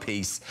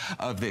showpiece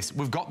of this.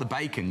 We've got the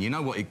bacon, you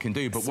know what it can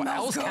do, but what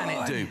else can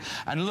it do?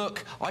 And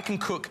look, I can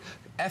cook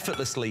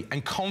effortlessly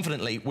and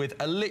confidently with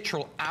a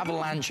literal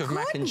avalanche of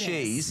mac and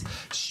cheese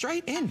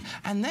straight in.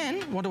 And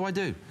then, what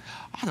do?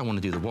 I don't want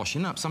to do the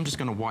washing up, so I'm just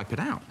going to wipe it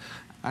out.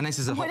 And this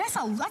is a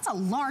that's a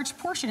large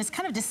portion. It's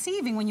kind of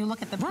deceiving when you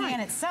look at the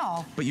pan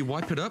itself. But you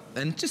wipe it up,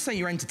 and just say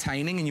you're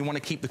entertaining and you want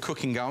to keep the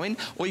cooking going.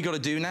 All you got to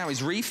do now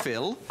is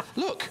refill.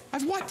 Look,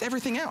 I've wiped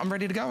everything out. I'm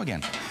ready to go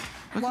again.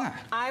 Look at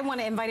that. I want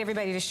to invite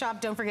everybody to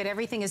shop. Don't forget,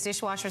 everything is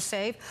dishwasher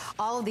safe.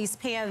 All of these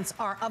pans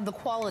are of the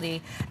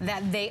quality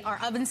that they are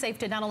oven safe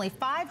to not only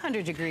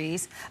 500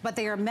 degrees, but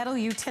they are metal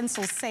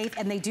utensil safe,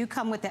 and they do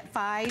come with that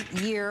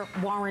 5-year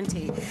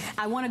warranty.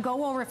 I want to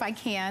go over, if I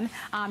can,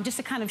 just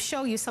to kind of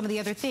show you some of the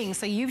other things.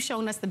 So you've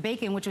shown us the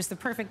bacon, which was the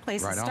perfect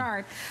place to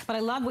start. But I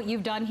love what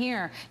you've done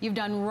here. You've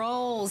done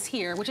rolls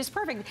here, which is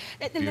perfect.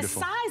 And the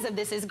size of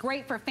this is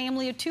great for a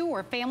family of 2 or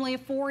a family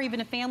of 4,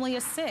 even a family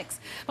of 6.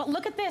 But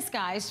look at this,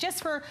 guys.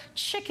 Just for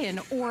chicken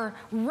or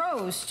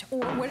roast or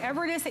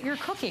whatever it is that you're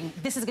cooking,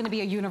 this is going to be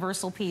a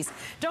universal piece.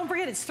 Don't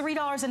forget, it's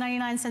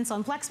 $3.99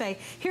 on FlexPay.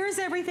 Here's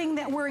everything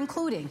that we're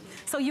including.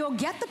 So you'll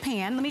get the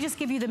pan. Let me just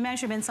give you the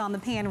measurements on the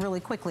pan really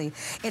quickly.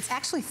 It's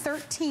actually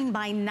 13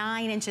 by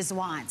 9 inches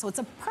wide, so it's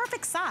a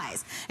perfect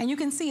size. And you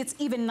can see it's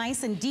even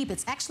nice and deep.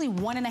 It's actually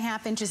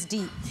 1.5 inches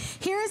deep.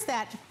 Here's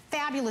that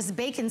fabulous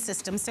bacon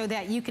system so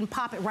that you can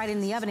pop it right in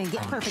the oven and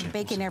get perfect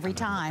bacon every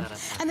time.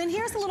 And then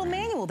here's the little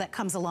manual that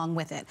comes along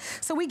with it.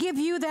 So we give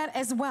you that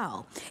as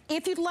well.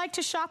 If you'd like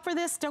to shop for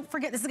this, don't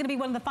forget, this is going to be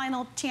one of the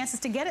final chances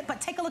to get it, but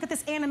take a look at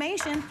this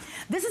animation.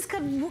 This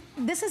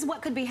is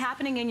what could be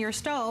happening in your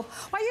stove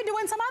while you're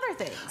doing some other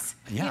things,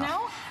 you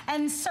know?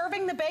 And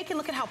serving the bacon,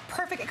 look at how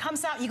perfect it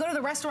comes out. You go to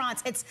the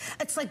restaurants,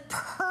 it's like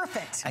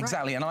perfect.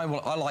 Exactly, right?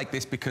 And I like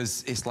this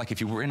because it's like if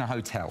you were in a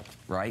hotel,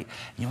 right?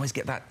 You always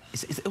get that,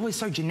 it's always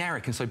so generic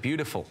and so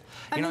beautiful.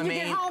 You know what I mean?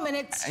 You get home and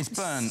it's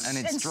burnt and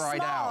it's dried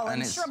out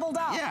and it's shriveled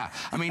up. Yeah,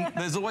 I mean,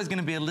 there's always going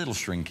to be a little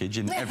shrinkage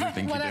in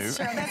everything you do.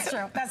 That's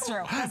true. That's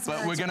true.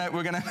 But we're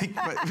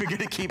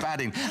gonna keep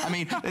adding. I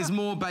mean, there's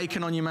more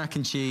bacon on your mac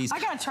and cheese. I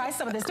gotta try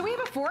some of this. Do we have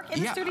a fork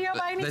in the studio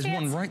by any chance? There's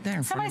one right there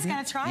in front of you.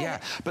 Somebody's gonna try it. Yeah,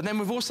 but then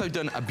we've also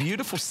done a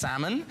beautiful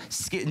salmon,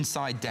 skit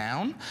inside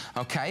down.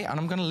 Okay, and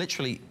I'm gonna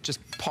literally just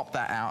pop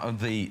that out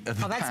of the pan.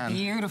 Oh, that's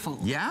beautiful.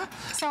 Yeah.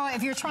 So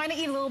if you're trying to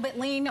eat a little bit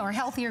lean or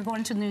healthier going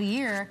into the new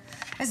year,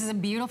 this is a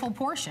beautiful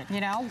portion, you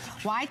know?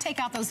 Why take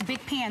out those big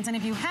pans? And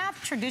if you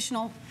have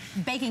traditional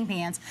baking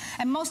pans,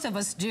 and most of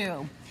us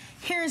do,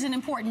 here's an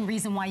important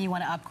reason why you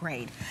want to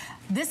upgrade.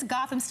 This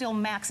Gotham Steel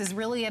Max is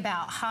really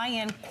about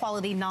high-end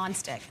quality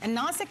nonstick. And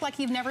nonstick like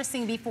you've never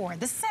seen before.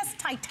 This says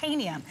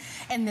titanium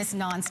in this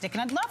nonstick.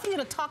 And I'd love for you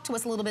to talk to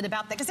us a little bit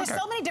about that, because there's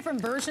so many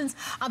different versions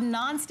of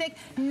nonstick.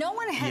 No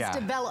one has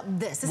developed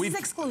this. This is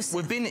exclusive.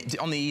 We've been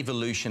on the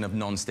evolution of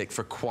nonstick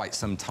for quite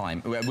some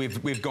time.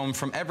 We've gone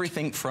from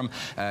everything from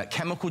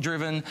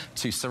chemical-driven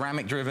to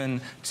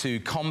ceramic-driven to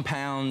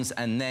compounds,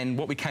 and then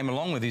what we came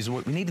along with is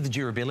we needed the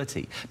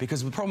durability.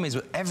 Because the problem is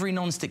with every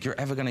every non-stick you're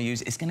ever going to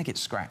use is going to get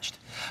scratched,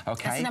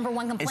 okay? That's the number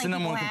one complaint. It's the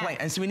number one complaint.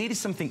 And so we needed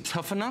something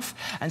tough enough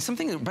and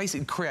something that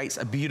basically creates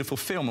a beautiful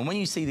film. And when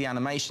you see the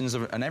animations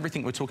and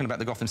everything we're talking about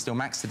the Gotham Steel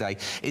Max today,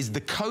 is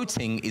the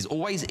coating is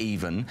always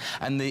even,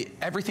 and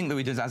everything that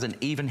we do has an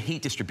even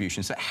heat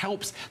distribution, so it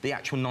helps the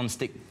actual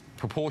non-stick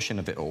proportion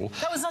of it all.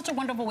 That was such a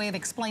wonderful way of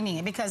explaining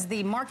it, because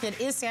the market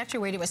is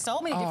saturated with so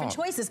many different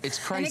choices. It's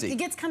crazy. And it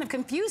gets kind of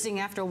confusing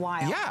after a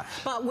while. Yeah.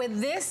 But with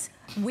this,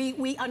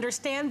 we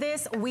understand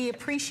this, we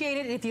appreciate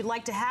it. If you'd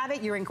like to have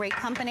it, you're in great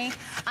company.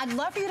 I'd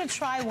love for you to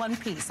try one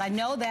piece. I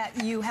know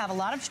that you have a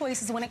lot of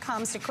choices when it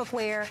comes to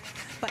cookware,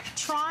 but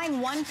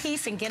trying one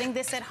piece and getting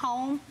this at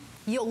home,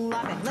 you'll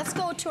love it. Let's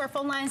go to our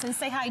phone lines and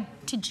say hi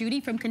to Judy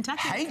from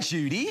Kentucky. Hey,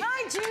 Judy.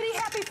 Hi, Judy.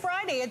 Happy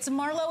Friday. It's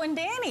Marlo and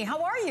Danny.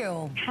 How are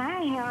you?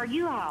 Hi, how are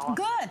you all?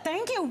 Good,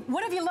 thank you.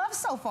 What have you loved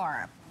so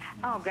far?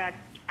 Oh, God,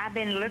 I've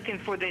been looking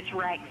for this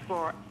rack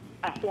for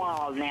a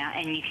while now,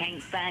 and you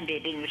can't find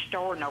it in the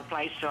store no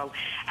place, so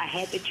I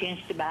had the chance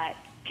to buy it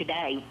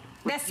today.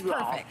 That's you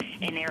all perfect.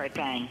 and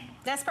everything.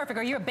 That's perfect.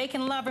 Are you a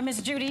bacon lover,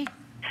 Miss Judy?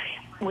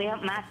 Well,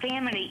 my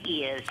family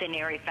is and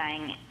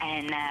everything,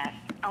 and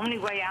only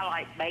way I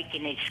like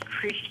bacon is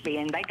crispy,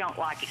 and they don't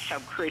like it so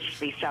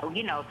crispy. So,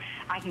 you know,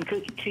 I can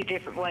cook it 2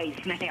 different ways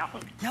now.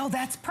 No,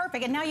 that's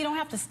perfect. And now you don't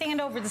have to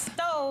stand over the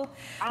stove.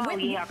 Oh,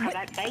 yeah, because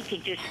that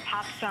bacon just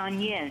pops on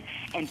you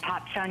and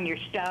pops on your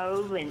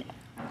stove, and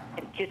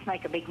it just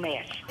make a big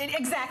mess.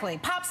 Exactly.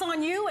 Pops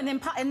on you, and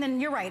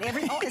then you're right.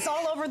 It's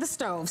all over the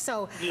stove.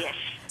 So yes.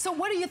 So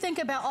what do you think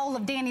about all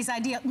of Danny's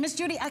idea, Miss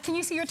Judy? Can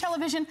you see your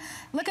television?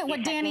 Look at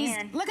what Danny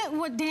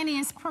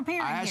is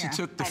preparing I actually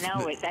took the. I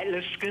know it. That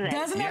looks good.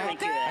 Doesn't it look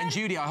good? And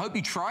Judy, I hope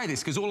you try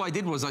this, because all I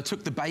did was I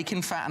took the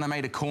bacon fat and I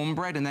made a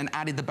cornbread and then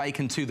added the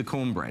bacon to the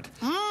cornbread.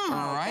 All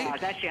right. Oh,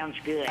 that sounds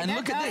good. And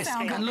look at this.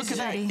 And look at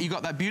that. Judy. You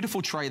got that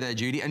beautiful tray there,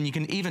 Judy. And you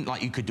can even,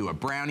 like, you could do a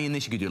brownie in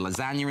this. You could do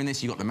lasagna in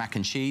this. You got the mac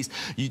and cheese.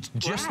 You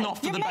just not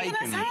for You're the making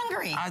bacon. us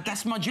hungry.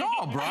 That's my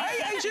job, right?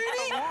 Hey,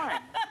 Judy.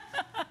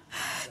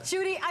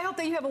 Judy, I hope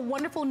that you have a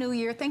wonderful new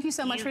year. Thank you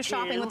so much You for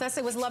shopping too. with us.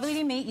 It was lovely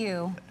to meet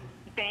you.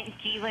 Thank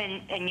you,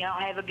 and y'all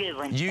have a good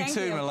one. You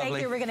too, my lovely.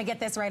 Thank you. We're going to get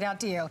this right out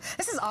to you.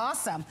 This is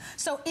awesome.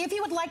 So if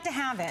you would like to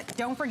have it,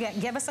 don't forget,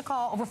 give us a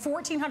call. Over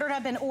 1,400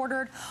 have been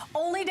ordered.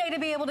 Only day to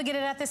be able to get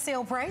it at this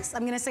sale price.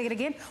 I'm going to say it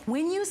again.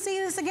 When you see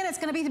this again, it's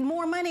going to be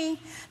more money.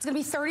 It's going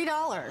to be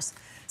 $30.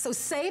 So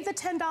save the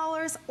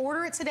 $10,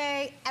 order it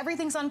today.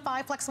 Everything's on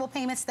 5 flexible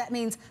payments. That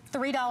means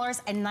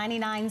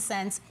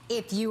 $3.99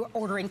 if you're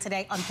ordering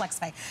today on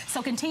FlexPay.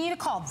 So continue to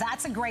call.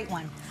 That's a great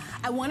one.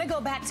 I want to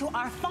go back to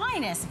our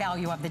finest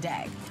value of the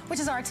day, which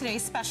is our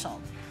today's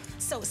special.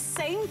 So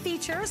same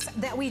features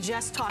that we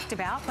just talked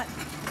about, but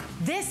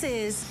this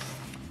is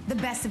the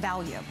best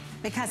value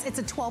because it's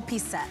a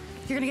 12-piece set.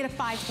 You're going to get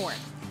a 5-quart.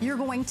 You're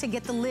going to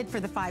get the lid for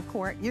the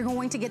 5-quart. You're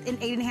going to get an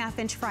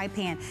 8.5-inch fry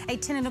pan, a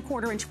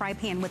 10.25-inch fry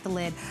pan with the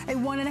lid, a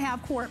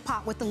 1.5-quart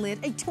pot with the lid,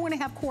 a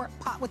 2.5-quart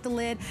pot with the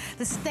lid,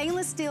 the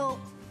stainless steel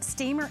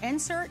steamer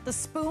insert, the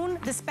spoon,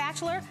 the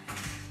spatula,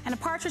 and a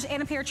partridge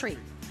and a pear tree.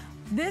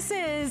 This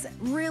is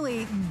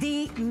really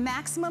the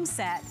maximum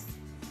set,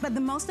 but the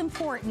most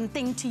important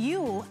thing to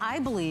you, I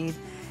believe,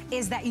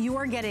 is that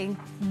you're getting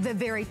the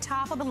very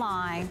top of the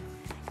line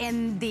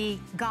in the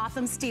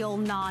Gotham Steel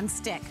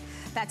non-stick.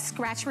 That's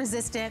scratch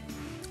resistant,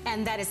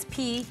 and that is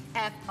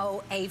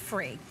PFOA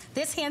free.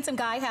 This handsome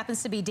guy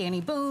happens to be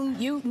Danny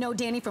Boone. You know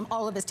Danny from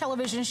all of his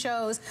television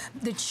shows,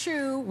 The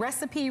Chew,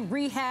 Recipe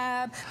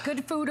Rehab,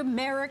 Good Food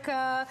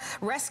America,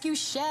 Rescue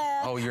Chef.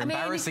 Oh, you're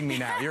embarrassing me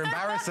now. You're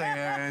embarrassing.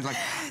 It's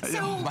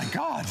like, oh my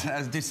God,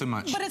 I do so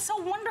much. But it's so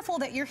wonderful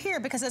that you're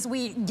here because as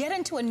we get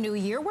into a new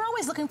year, we're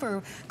always looking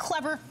for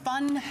clever,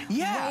 fun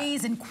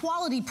ways and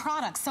quality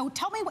products. So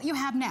tell me what you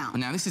have now.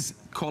 Now, this is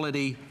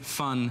quality,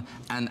 fun,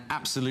 and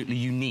absolutely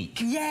unique.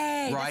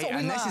 Yay! Right?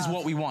 And this is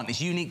what we want. It's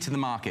unique to the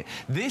market.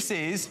 This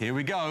is, here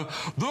we go,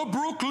 the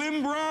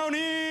Brooklyn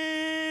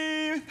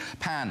Brownie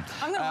pan.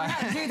 I'm gonna learn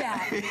how to do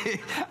that.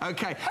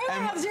 Okay. I'm gonna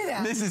learn how to do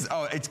that. This is,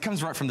 it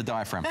comes right from the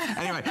diaphragm.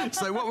 Anyway,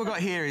 so what we've got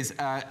here is,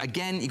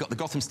 again, you got the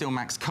Gotham Steel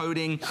Max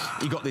coating.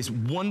 You got this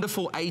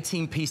wonderful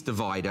 18-piece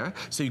divider.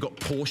 So you've got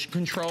portion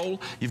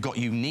control. You've got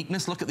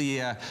uniqueness. Look at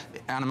the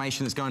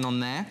animation that's going on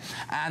there.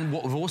 And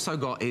what we've also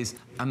got is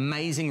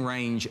amazing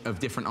range of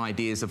different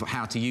ideas of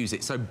how to use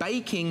it. So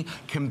baking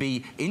can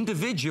be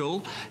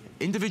individual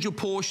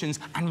portions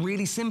and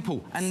really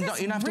simple. And you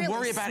don't have to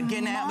worry about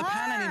getting it out of the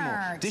pan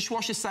anymore.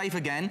 Dishwasher safe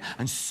again,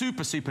 and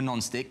super, super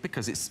non-stick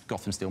because it's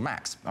Gotham Steel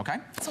Max, okay?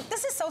 So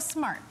this is so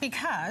smart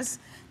because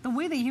the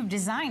way that you've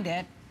designed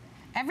it,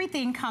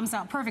 everything comes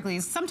out perfectly.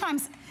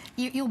 Sometimes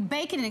you'll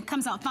bake it and it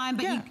comes out fine,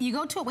 but you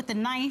go to it with the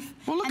knife,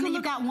 and then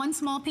you've got one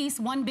small piece,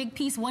 one big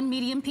piece, one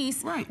medium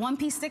piece, one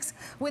piece sticks.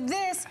 With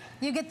this,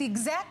 you get the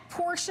exact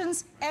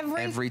portions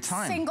every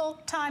single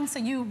time, so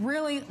you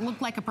really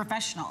look like a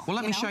professional. Well,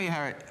 let me show you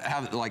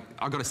how like,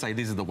 I've got to say,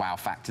 these are the wow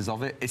factors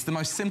of it. It's the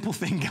most simple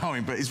thing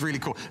going, but it's really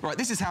cool. Right,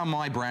 this is how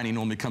my brownie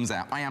normally comes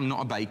out. I am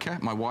not a baker.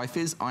 My wife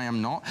is. I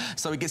am not.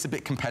 So it gets a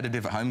bit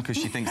competitive at home because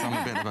she thinks I'm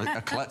a bit of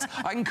a klutz.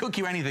 I can cook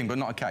you anything, but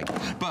not a cake.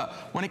 But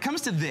when it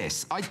comes to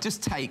this, I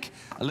just take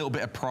a little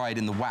bit of pride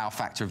in the wow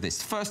factor of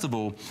this. First of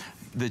all,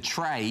 the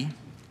tray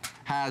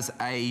has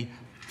a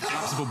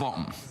collapsible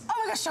bottom. Oh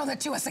my gosh, show that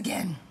to us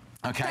again.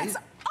 Okay. That's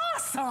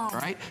awesome.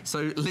 Right?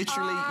 So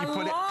literally you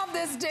put it. I love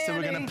this, Danny. So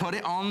we're going to put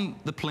it on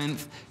the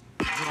plinth,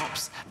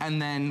 drops, and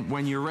then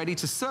when you're ready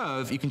to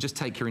serve, you can just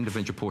take your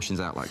individual portions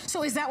out like.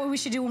 So is that what we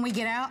should do when we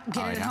get it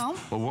at home?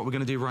 Well, what we're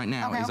going to do right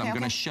now is I'm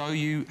going to show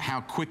you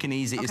how quick and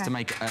easy it is to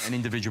make an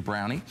individual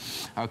brownie.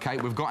 Okay,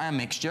 we've got our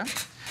mixture.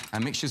 Our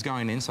mixture's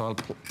going in, so I'll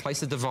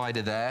place a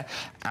divider there.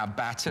 Our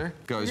batter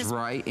goes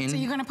right in. So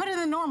you're going to put it in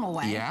the normal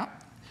way? Yeah.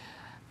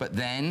 But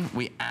then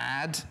we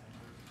add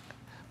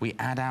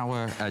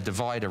our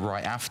divider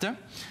right after,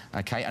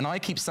 okay? And I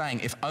keep saying,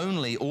 if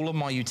only all of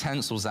my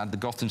utensils had the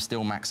Gotham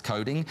Steel Max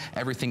coating,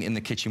 everything in the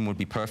kitchen would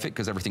be perfect,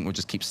 because everything would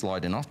just keep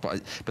sliding off.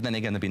 But then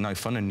again, there'd be no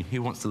fun, and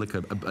who wants to lick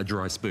a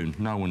dry spoon?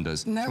 No one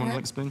does. No, do you want to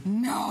lick a spoon?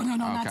 No,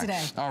 not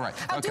today. All right.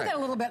 I'll do that a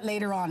little bit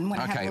later on when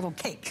I have a little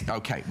cake.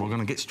 Okay, we're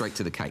gonna get straight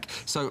to the cake.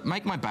 So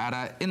make my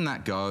batter, in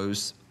that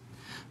goes.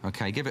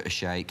 Okay, give it a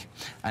shake.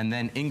 And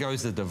then in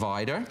goes the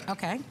divider.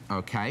 Okay.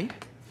 Okay.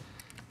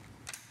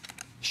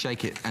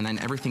 Shake it, and then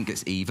everything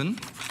gets even.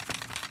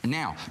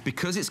 Now,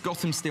 because it's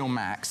Gotham Steel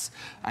Max,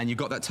 and you've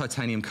got that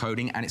titanium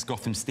coating, and it's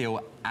Gotham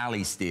Steel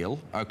Alley Steel,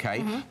 okay?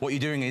 What you're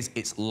doing is,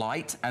 it's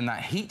light, and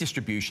that heat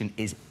distribution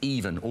is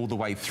even all the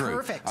way through.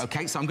 Perfect.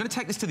 Okay, so I'm gonna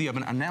take this to the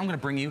oven, and now I'm gonna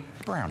bring you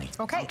a brownie.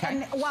 Okay,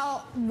 and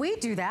while we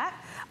do that,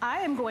 I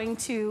am going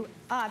to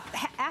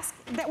ask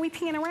that we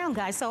pan around,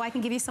 guys, so I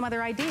can give you some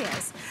other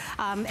ideas.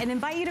 And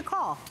invite you to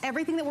call.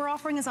 Everything that we're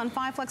offering is on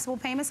 5 flexible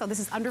payments, so this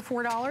is under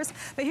 $4.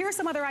 But here are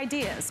some other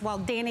ideas while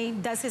Danny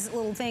does his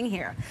little thing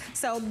here.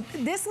 So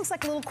this looks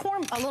like a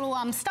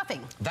little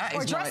stuffing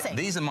or dressing.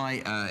 These are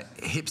my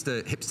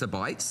hipster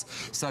bites.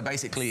 So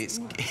basically,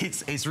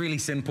 it's really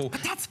simple.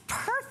 But that's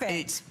perfect.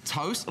 It's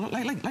toast.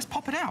 Let's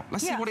pop it out.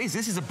 Let's see what it is.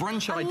 This is a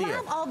brunch idea. I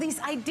love all these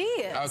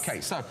ideas.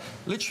 Okay, so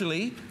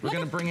literally, we're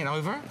going to bring it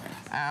over.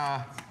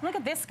 Look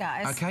at this,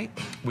 guys. Okay,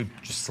 we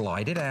just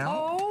slide it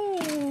out.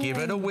 Oh. Give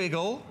it a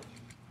wiggle.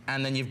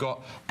 And then you've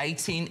got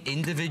 18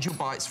 individual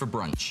bites for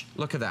brunch.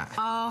 Look at that.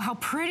 Oh, how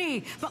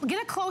pretty. But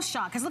get a close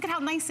shot, because look at how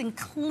nice and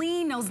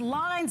clean those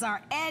lines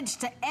are, edge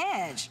to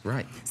edge.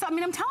 Right. So, I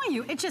mean, I'm telling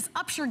you, it just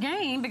ups your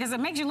game because it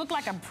makes you look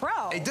like a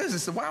pro. It does.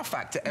 It's a wow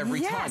factor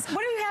every time. Yes.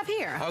 What do you have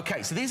here?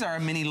 Okay, so these are our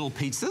mini little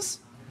pizzas.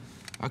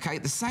 Okay,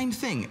 the same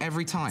thing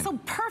every time. So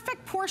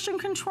perfect portion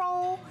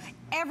control,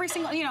 every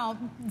single,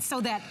 so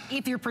that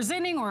if you're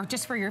presenting or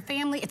just for your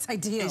family, it's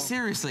ideal.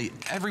 Seriously,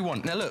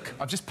 everyone. Now look,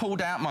 I've just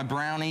pulled out my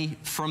brownie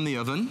from the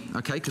oven,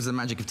 okay, because of the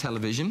magic of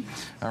television,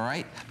 all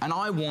right? And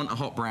I want a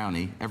hot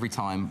brownie every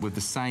time with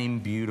the same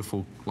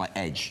beautiful,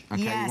 edge,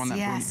 okay? Yes, you want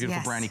that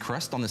beautiful brownie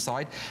crust on the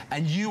side.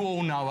 And you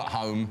all know at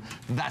home,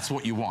 that's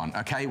what you want,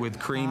 okay? With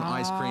cream,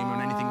 ice cream,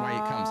 and anything way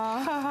it comes.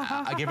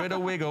 I give it a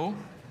wiggle,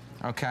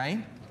 okay?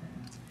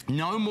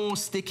 No more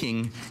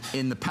sticking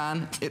in the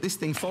pan. This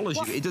thing follows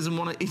you. It doesn't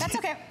want to. That's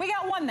okay. We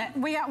got one,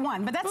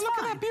 but that's fine. Look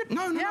at that beauty.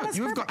 No.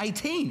 You've got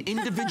 18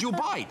 individual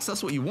bites.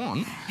 That's what you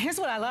want. Here's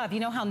what I love. You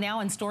know how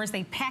now in stores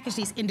they package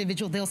these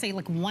individual, they'll say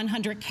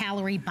 100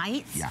 calorie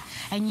bites? Yeah.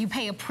 And you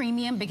pay a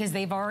premium because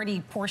they've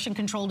already portion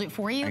controlled it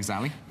for you?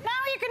 Exactly. Now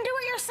you can do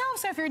it yourself.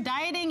 So if you're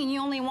dieting and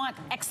you only want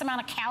X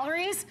amount of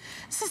calories,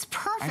 this is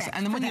perfect.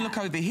 And then when you look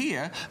over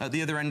here at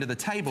the other end of the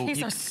table,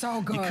 these are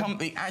so good.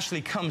 It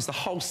actually comes, the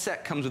whole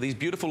set comes with these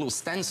beautiful little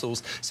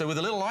stencils. So with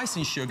a little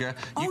icing sugar,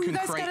 you can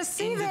create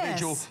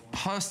individual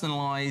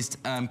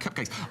personalized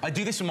cupcakes. I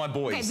do this with my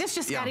boys. Okay, this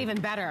just got even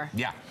better.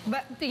 Yeah.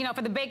 But,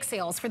 for the bake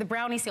sales, for the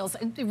brownie sales,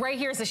 right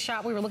here's a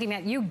shot we were looking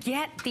at. You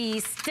get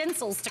these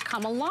stencils to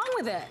come along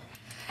with it.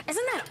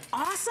 Isn't that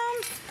awesome?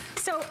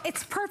 So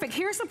it's perfect.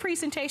 Here's the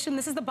presentation.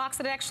 This is the box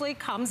that it actually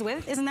comes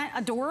with. Isn't that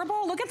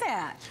adorable? Look at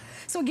that.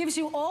 So it gives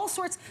you all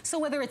sorts, so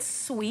whether it's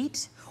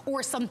sweet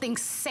or something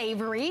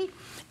savory,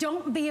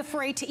 don't be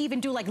afraid to even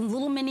do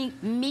little mini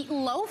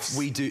meatloafs.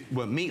 We do,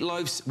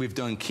 meatloafs, we've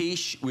done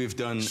quiche, we've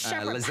done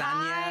lasagna.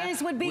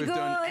 Pies would be we've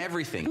done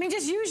everything. I mean,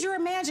 just use your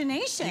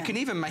imagination. You can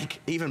even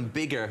make even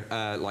bigger,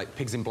 like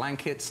pigs in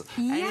blankets,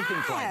 anything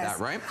like that,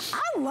 right?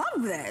 I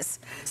love this.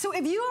 So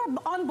if you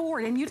are on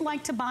board and you'd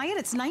like to buy it,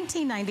 it's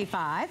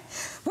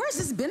 $19.95. Where's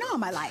this been all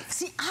my life?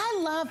 See, I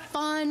love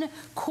fun,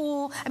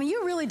 cool. I mean,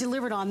 you really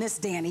delivered on this,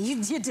 Danny.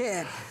 You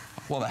did.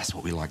 Well, that's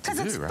what we like to do,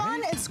 right? Because it's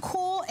fun, it's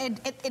cool,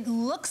 it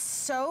looks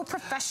so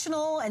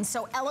professional and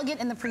so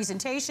elegant in the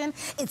presentation.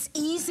 It's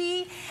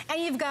easy,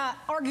 and you've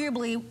got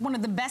arguably one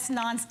of the best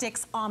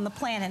non-sticks on the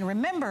planet. And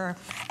remember,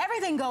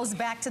 everything goes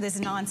back to this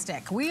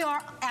non-stick. We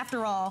are,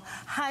 after all,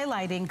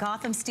 highlighting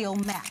Gotham Steel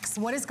Max.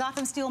 What is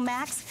Gotham Steel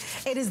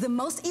Max? It is the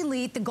most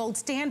elite, the gold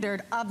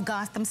standard of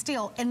Gotham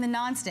Steel in the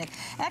non-stick.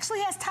 It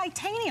actually has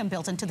titanium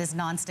built into this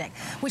non-stick,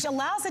 which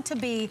allows it to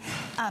be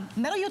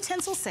metal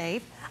utensil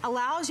safe,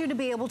 allows you to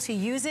be able to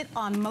use it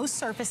on most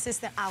surfaces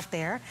that are out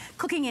there,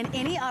 cooking in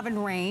any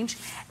oven range.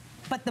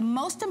 But the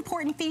most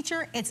important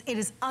feature, it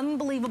is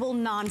unbelievable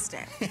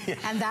non-stick.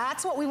 And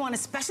that's what we want,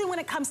 especially when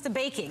it comes to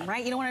baking,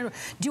 right? You don't want to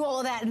do all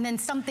of that and then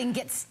something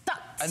gets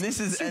stuck. And this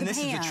is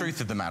the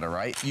truth of the matter,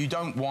 right? You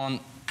don't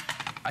want,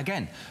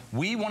 again,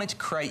 we wanted to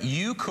create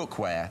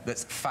cookware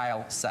that's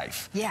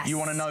fail-safe. Yes. You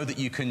want to know that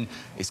you can,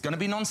 it's going to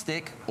be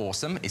non-stick,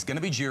 awesome. It's going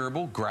to be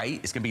durable, great.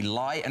 It's going to be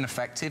light and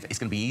effective. It's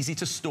going to be easy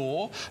to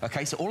store,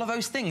 okay? So all of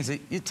those things,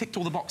 it ticked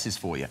all the boxes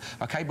for you,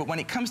 okay? But when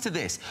it comes to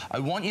this, I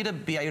want you to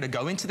be able to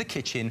go into the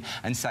kitchen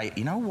and say,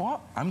 you know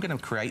what? I'm going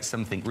to create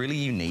something really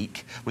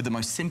unique with the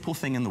most simple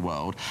thing in the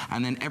world.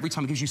 And then every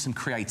time it gives you some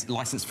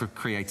license for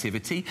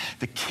creativity.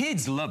 The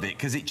kids love it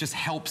because it just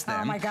helps them.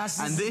 Oh my gosh,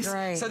 this is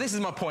great. So this is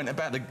my point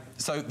about the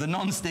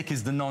non-stick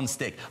is the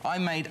non-stick. I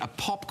made a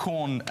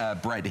popcorn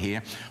bread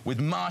here with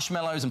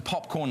marshmallows and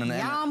popcorn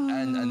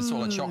and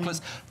solid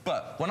chocolates.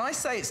 But when I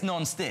say it's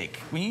non-stick,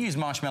 when you use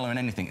marshmallow in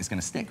anything, it's going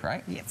to stick,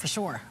 right? Yeah, for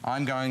sure.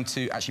 I'm going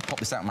to actually pop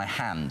this out in my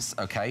hands,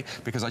 okay?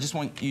 Because I just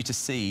want you to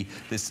see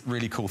this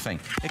really cool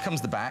thing. Here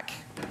comes the back,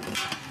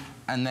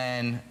 and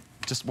then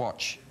just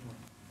watch.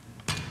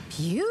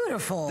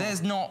 Beautiful.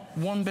 There's not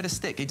one bit of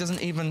stick. It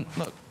doesn't even,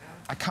 look,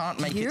 I can't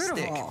make it stick.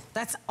 Beautiful.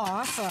 That's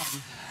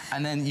awesome.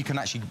 And then you can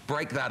actually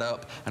break that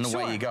up and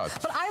away you go.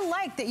 But I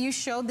like that you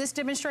showed this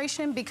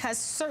demonstration because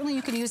certainly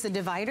you can use the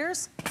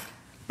dividers,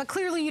 but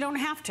clearly you don't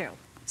have to.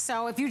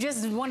 So if you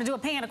just want to do a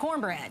pan of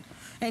cornbread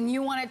and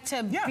you want it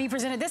to be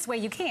presented this way,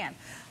 you can.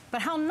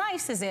 But how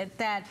nice is it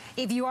that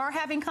if you are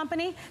having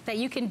company, that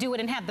you can do it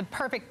and have the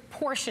perfect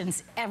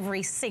portions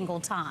every single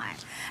time.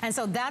 And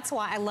so that's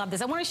why I love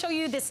this. I want to show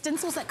you the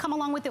stencils that come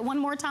along with it one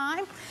more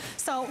time.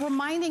 So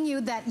reminding you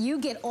that you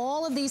get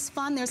all of these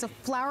fun. There's a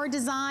flower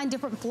design,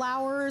 different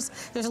flowers.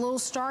 There's a little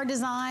star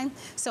design.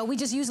 So we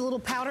just use a little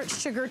powdered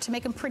sugar to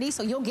make them pretty,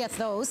 so you'll get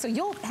those. So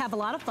you'll have a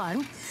lot of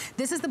fun.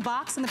 This is the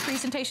box and the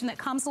presentation that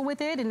comes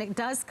with it, and it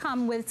does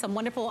come with some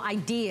wonderful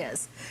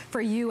ideas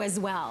for you as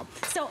well.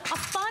 So a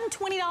fun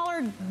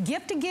 $20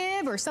 gift to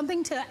give or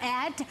something to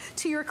add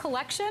to your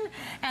collection,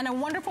 and a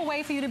wonderful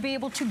way for you to be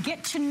able to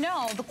get to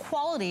know the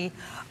quality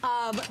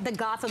of the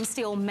Gotham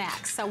Steel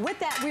Max. So with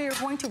that, we are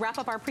going to wrap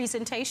up our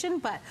presentation,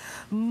 but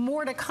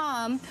more to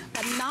come,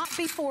 but not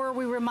before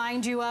we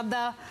remind you of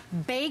the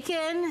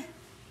bacon.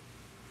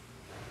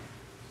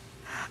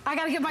 I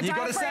gotta get my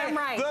diaphragm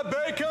right. The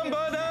bacon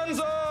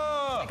bonanza!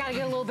 I gotta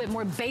get a little bit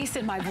more bass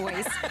in my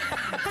voice.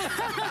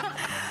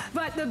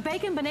 But the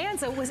bacon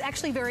bonanza was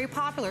actually very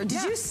popular.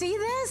 Did you see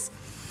this?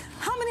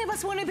 How many of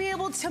us want to be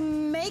able to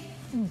make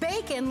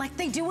bacon like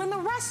they do in the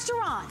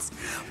restaurants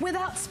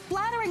without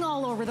splattering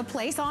all over the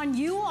place on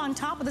you, on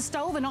top of the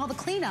stove and all the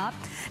cleanup?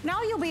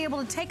 Now you'll be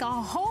able to take a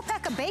whole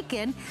pack of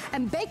bacon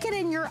and bake it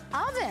in your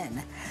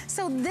oven.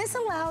 So this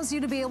allows you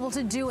to be able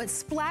to do it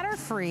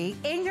splatter-free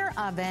in your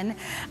oven.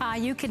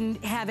 You can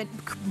have it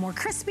more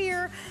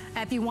crispier.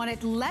 If you want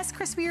it less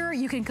crispier,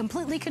 you can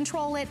completely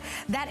control it.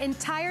 That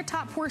entire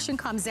top portion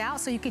comes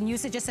out, so you can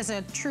use it just as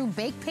a true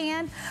bake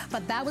pan,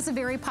 but that was a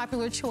very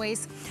popular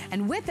choice.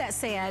 And with that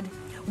said,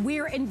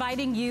 we're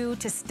inviting you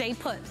to stay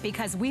put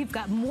because we've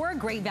got more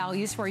great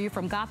values for you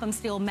from Gotham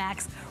Steel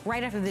Max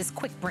right after this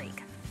quick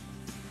break.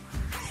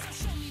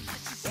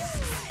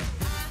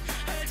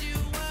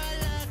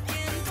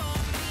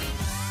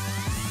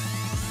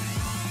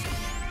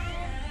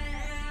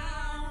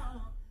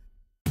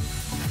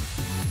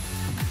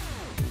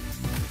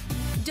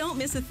 Don't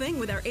miss a thing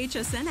with our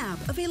HSN app,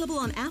 available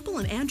on Apple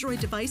and Android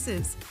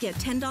devices. Get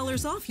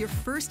 $10 off your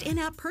first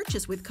in-app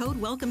purchase with code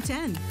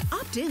WELCOME10.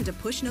 Opt in to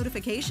push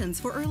notifications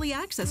for early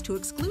access to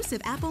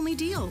exclusive app-only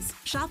deals.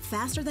 Shop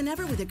faster than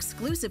ever with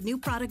exclusive new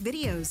product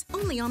videos,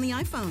 only on the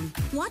iPhone.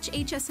 Watch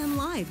HSN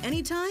live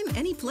anytime,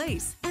 any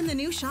place. And the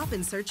new shop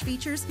and search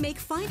features make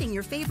finding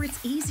your favorites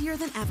easier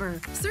than ever.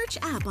 Search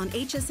app on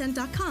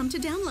hsn.com to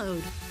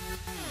download.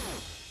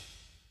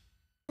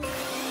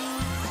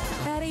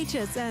 At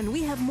HSN,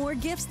 we have more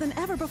gifts than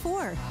ever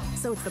before,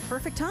 so it's the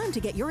perfect time to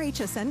get your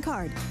HSN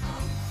card.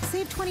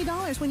 Save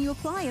 $20 when you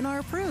apply and are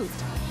approved.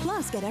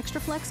 Plus, get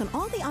extra flex on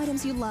all the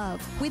items you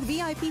love with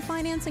VIP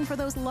financing for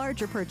those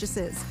larger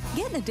purchases.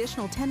 Get an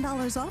additional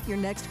 $10 off your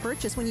next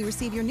purchase when you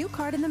receive your new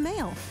card in the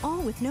mail,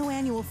 all with no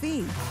annual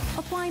fee.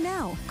 Apply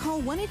now.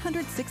 Call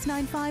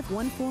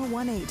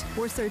 1-800-695-1418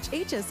 or search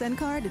HSN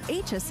card at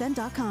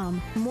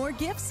hsn.com. More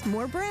gifts,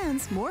 more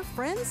brands, more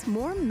friends,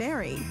 more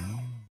merry.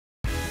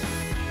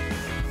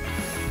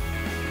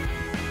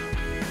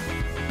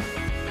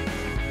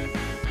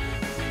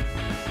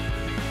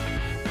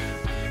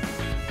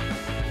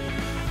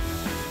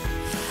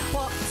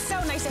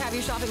 have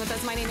you shopping with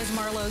us. My name is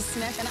Marlo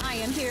Smith, and I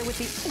am here with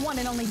the one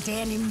and only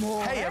Danny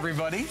Moore. Hey,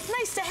 everybody.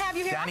 Nice to have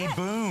you here. Danny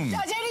Boom.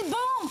 Danny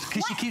Boom.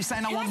 Because you keep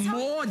saying, I want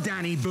more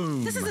Danny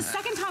Boom. This is the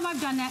second time I've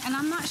done that, and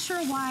I'm not sure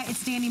why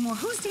it's Danny Moore.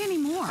 Who's Danny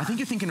Moore? I think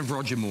you're thinking of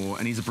Roger Moore,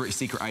 and he's a British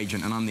secret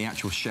agent, and I'm the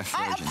actual chef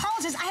version. I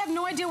apologize. I have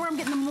no idea where I'm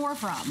getting the Moore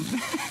from.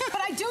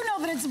 But I do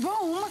know that it's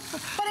Boom.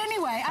 But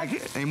anyway.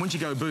 And once you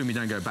go boom, you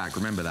don't go back.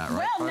 Remember that,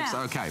 right? Well, folks?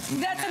 now, okay.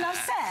 That's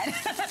enough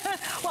said.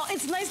 Well,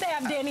 it's nice to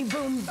have Danny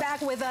Boom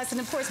back with us,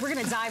 and of course, we're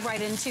going to dive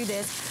right into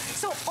this.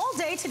 So all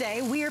day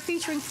today, we are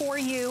featuring for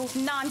you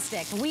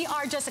non-stick. We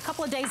are just a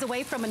couple of days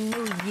away from a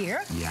new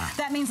year. Yeah.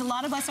 That means a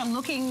lot of us are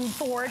looking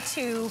forward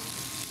to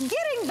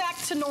getting back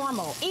to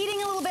normal,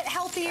 eating a little bit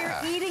healthier,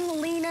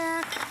 eating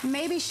leaner,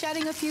 maybe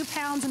shedding a few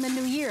pounds in the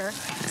new year.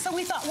 So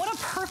we thought, what a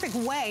perfect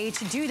way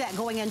to do that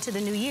going into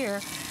the new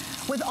year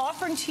with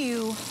offering to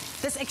you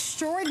this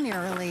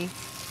extraordinarily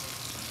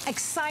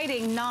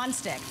exciting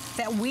non-stick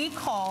that we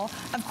call,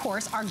 of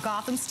course, our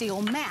Gotham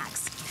Steel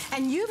Max.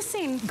 And you've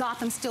seen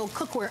Gotham Steel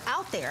cookware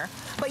out there,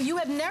 but you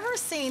have never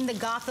seen the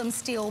Gotham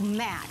Steel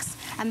Max.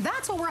 And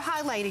that's what we're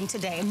highlighting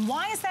today. And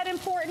why is that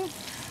important?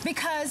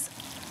 Because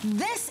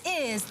this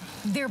is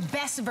their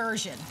best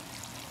version.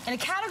 In a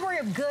category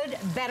of good,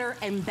 better,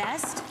 and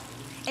best,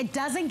 it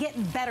doesn't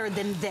get better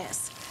than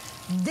this.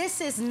 This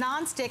is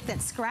non-stick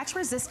that's scratch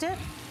resistant,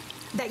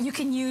 that you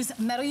can use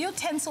metal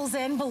utensils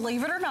in,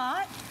 believe it or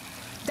not,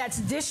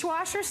 that's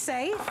dishwasher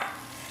safe,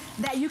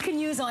 that you can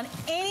use on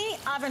any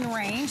oven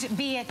range,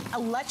 be it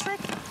electric,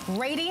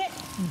 radiant,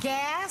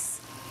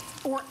 gas,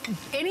 or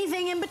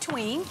anything in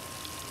between.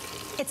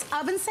 It's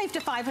oven safe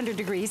to 500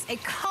 degrees.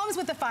 It comes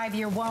with a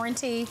 5-year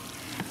warranty.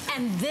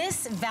 And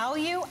this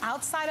value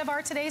outside of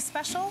our today's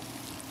special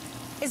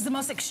is the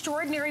most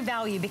extraordinary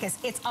value because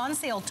it's on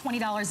sale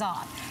 $20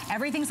 off.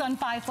 Everything's on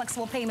 5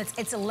 flexible payments.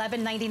 It's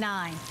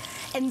 $11.99.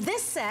 In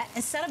this set,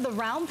 instead of the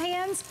round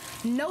pans,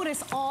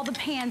 notice all the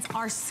pans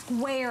are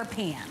square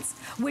pans,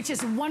 which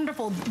is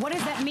wonderful. What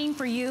does that mean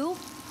for you?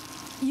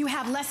 You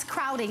have less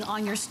crowding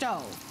on your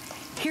stove.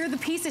 Here are the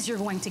pieces you're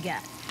going to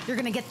get. You're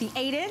gonna get the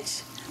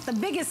 8-inch. The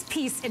biggest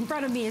piece in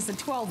front of me is the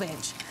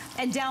 12-inch.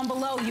 And down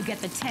below, you get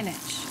the 10-inch.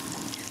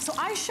 So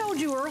I showed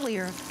you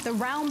earlier the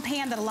round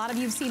pan that a lot of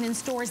you have seen in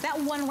stores. That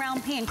one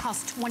round pan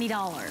costs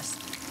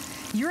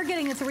 $20. You're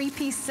getting a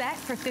 3-piece set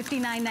for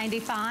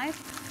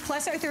 $59.95.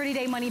 Plus our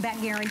 30-day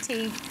money-back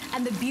guarantee,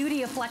 and the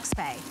beauty of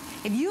FlexPay.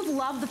 If you've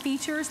loved the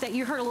features that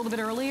you heard a little bit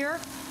earlier,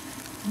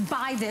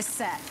 buy this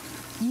set.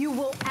 You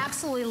will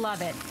absolutely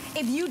love it.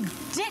 If you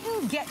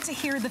didn't get to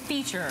hear the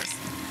features,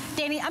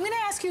 Danny, I'm going to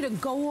ask you to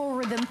go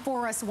over them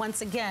for us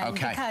once again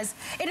because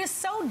it is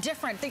so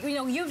different. That, you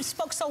know, you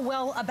spoke so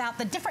well about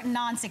the different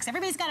non-sticks.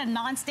 Everybody's got a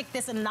non-stick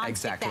this and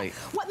non-stick that.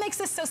 What makes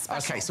this so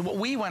special? Okay, so what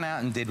we went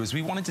out and did was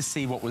we wanted to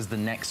see what was the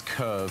next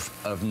curve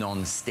of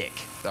non-stick,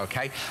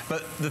 okay?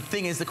 But the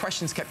thing is, the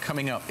questions kept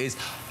coming up is,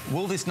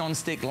 will this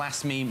non-stick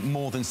last me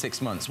more than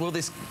 6 months? Will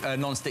this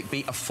non-stick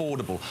be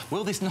affordable?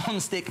 Will this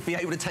non-stick be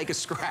able to take a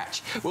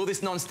scratch? Will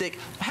this non-stick,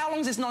 how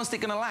long is this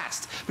non-stick going to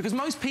last? Because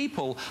most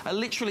people are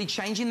literally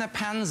changing their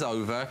pans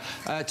over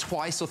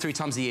twice or 3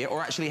 times a year,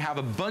 or actually have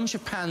a bunch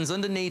of pans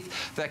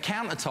underneath their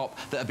countertop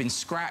that have been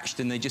scratched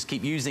and they just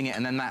keep using it,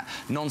 and then that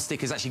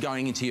non-stick is actually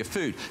going into your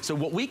food. So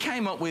what we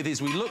came up with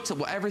is we looked at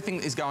what everything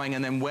is going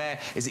and then where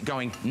is it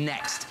going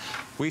next.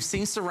 We've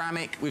seen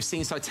ceramic, we've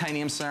seen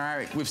titanium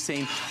ceramic, we've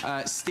seen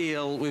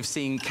steel, we've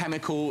seen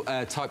chemical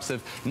types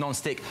of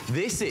non-stick.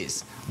 This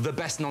is the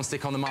best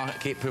non-stick on the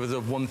market because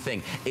of one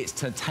thing. It's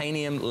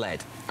titanium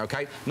lead,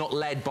 okay? Not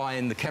lead by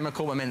in the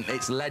chemical, I mean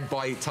it's lead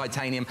by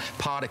titanium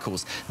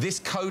particles. This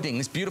coating,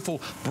 this beautiful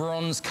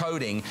bronze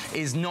coating,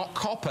 is not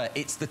copper,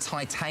 it's the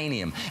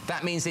titanium.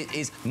 That means it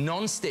is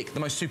non-stick, the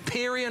most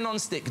superior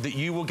non-stick that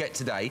you will get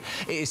today.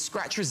 It is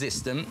scratch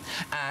resistant.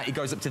 It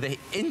goes up to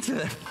into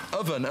the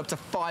oven up to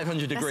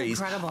 500 degrees.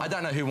 That's incredible. I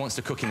don't know who wants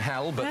to cook in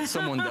hell, but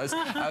someone does,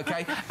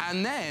 okay?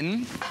 And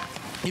then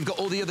you've got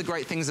all the other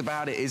great things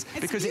about it is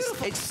because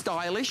it's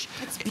stylish.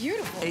 It's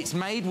beautiful. It's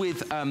made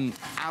with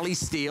alley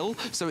steel,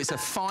 so it's a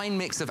fine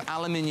mix of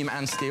aluminium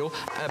and steel.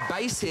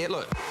 Base here,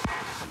 look,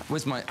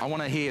 where's my, I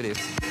want to hear this.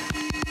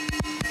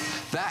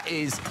 That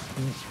is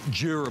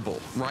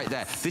durable right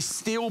there. This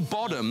steel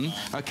bottom,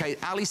 okay,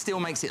 alley steel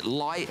makes it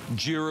light,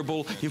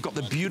 durable. You've got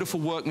the beautiful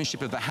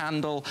workmanship of the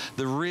handle,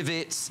 the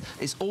rivets,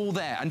 it's all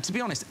there. And to be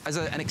honest, as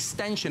an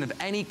extension of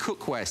any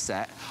cookware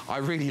set, I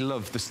really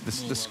love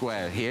the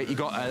square here. You've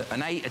got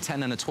an 8, a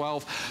 10, and a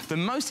 12. The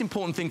most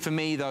important thing for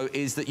me, though,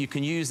 is that you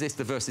can use this,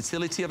 the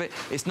versatility of it.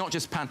 It's not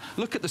just pan.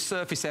 Look at the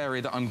surface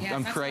area that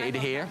I'm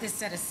created here. This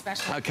set is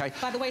special. Okay.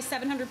 By the way,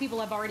 700 people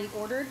have already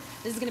ordered.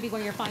 This is going to be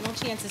one of your final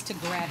chances to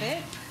grab it.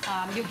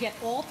 it. You'll get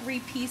all 3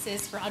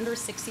 pieces for under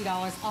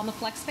 $60. On the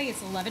FlexPay,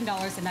 it's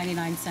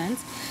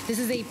 $11.99. This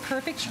is a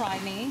perfect try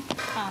me.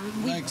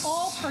 We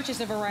all purchase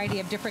a variety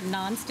of different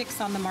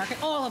non-sticks on the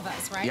market, all of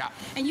us, right? Yeah.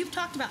 And you've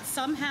talked about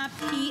some have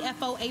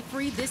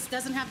PFOA-free. This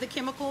doesn't have the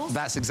chemicals.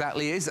 That's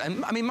exactly it.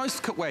 And I mean,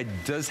 most cookware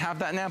does have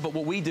that now, but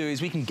what we do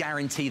is we can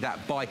guarantee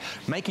that by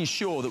making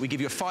sure that we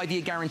give you a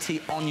 5-year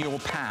guarantee on your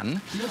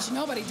pan. Which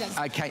nobody does.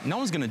 Okay, no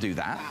one's going to do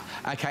that.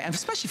 Wow. Okay, and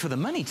especially for the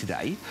money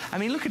today. I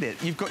mean, look at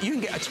it. You can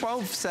get a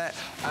 12 set,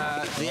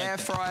 the air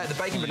fryer, the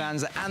bacon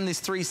bonanza, and this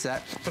 3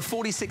 set for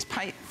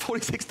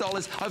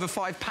 $46 over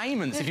 5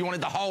 payments if you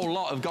wanted the whole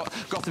lot of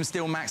Gotham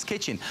Steel Max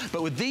Kitchen.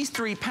 But with these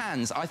 3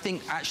 pans, I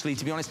think actually,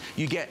 to be honest,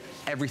 you get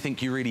everything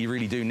you really,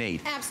 really do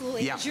need.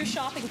 Absolutely. Yeah. As you're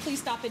shopping, please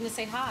stop in to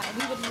say hi.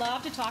 We would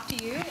love to talk to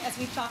you. As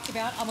we've talked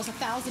about, almost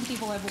 1,000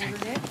 people have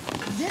ordered it.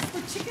 This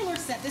particular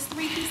set, this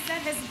 3-piece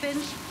set, has been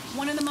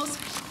one of the most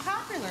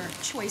popular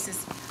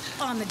choices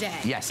on the day.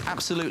 Yes,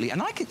 absolutely.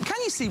 And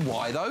can you see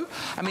why, though?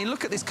 I mean,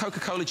 look at this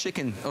Coca-Cola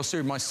chicken, or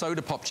sorry, my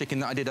soda pop chicken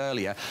that I did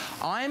earlier.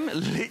 I'm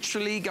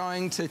literally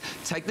going to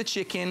take the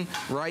chicken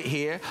right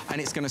here,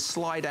 and it's going to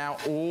slide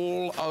out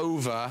all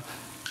over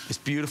this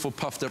beautiful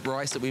puffed up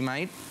rice that we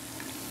made.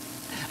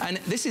 And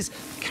this is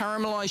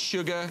caramelized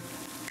sugar,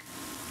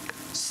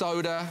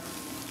 soda,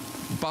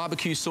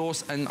 barbecue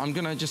sauce, and I'm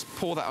gonna just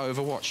pour that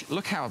over. Watch,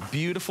 look how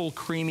beautiful,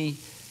 creamy,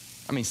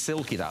 I mean,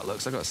 silky that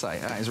looks, I've got to say.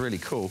 That is really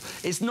cool.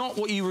 It's not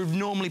what you would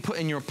normally put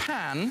in your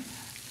pan,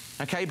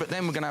 okay, but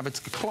then we're gonna have a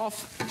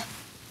cloth,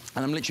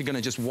 and I'm literally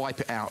gonna just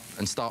wipe it out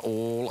and start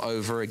all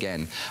over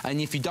again.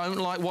 And if you don't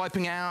like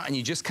wiping out and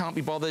you just can't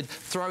be bothered,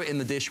 throw it in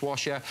the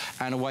dishwasher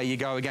and away you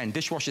go again.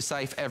 Dishwasher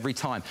safe every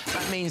time.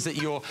 That means that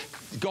your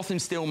Gotham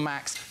Steel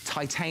Max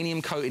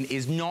titanium coating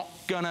is not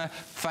gonna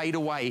fade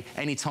away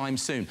anytime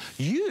soon.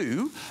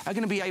 You are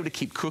gonna be able to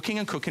keep cooking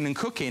and cooking and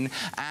cooking,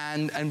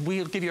 and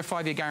we'll give you a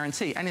 5-year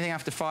guarantee. Anything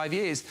after 5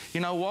 years,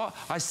 you know what?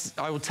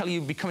 I will tell you,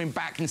 you'll be coming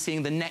back and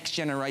seeing the next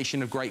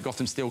generation of great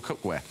Gotham Steel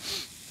cookware.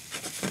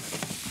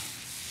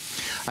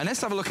 And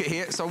let's have a look at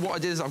here. So what I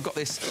did is I've got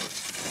this.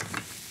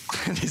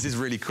 This is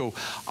really cool.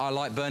 I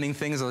like burning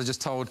things, as I just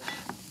told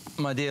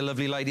my dear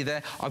lovely lady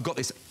there. I've got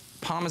this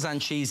Parmesan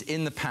cheese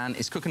in the pan.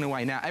 It's cooking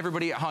away. Now,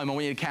 everybody at home, I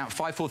want you to count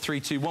 5, 4, 3,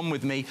 2, 1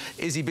 with me.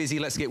 Izzy busy,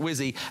 let's get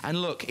whizzy.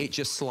 And look, it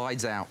just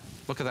slides out.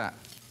 Look at that.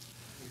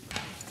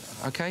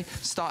 Okay,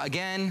 start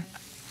again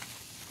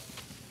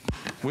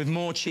with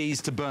more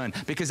cheese to burn,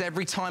 because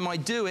every time I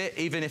do it,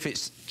 even if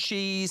it's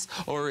cheese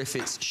or if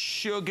it's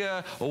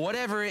sugar or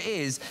whatever it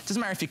is, doesn't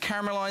matter if you're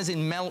caramelizing,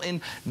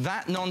 melting,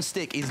 that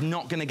non-stick is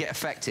not going to get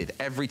affected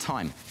every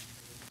time.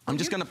 I'm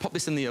just going to pop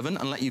this in the oven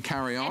and let you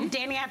carry on. And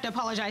Danny, I have to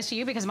apologize to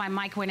you because my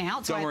mic went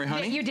out. Don't worry,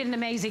 honey. You did an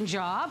amazing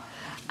job.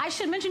 I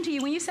should mention to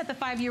you, when you said the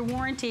 5-year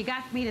warranty, it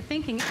got me to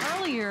thinking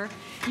earlier,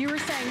 you were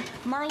saying,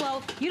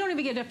 Marlo, you don't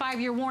even get a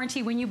 5-year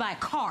warranty when you buy a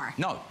car.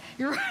 No.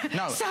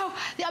 No. So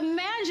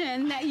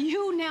imagine that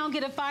you now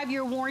get a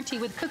 5-year warranty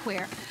with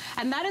cookware.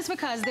 And that is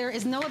because there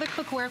is no other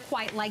cookware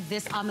quite like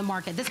this on the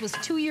market. This was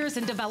 2 years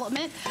in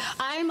development.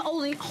 I'm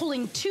only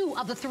holding 2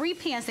 of the 3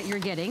 pans that you're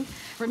getting.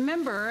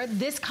 Remember,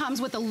 this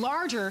comes with a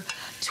larger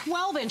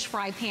 12-inch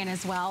fry pan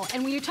as well.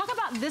 And when you talk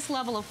about this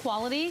level of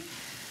quality,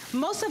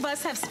 most of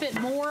us have spent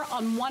more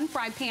on one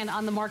fry pan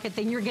on the market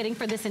than you're getting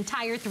for this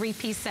entire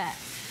 3-piece set.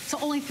 So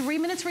only 3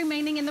 minutes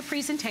remaining in the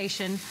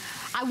presentation.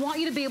 I want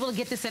you to be able to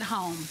get this at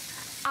home.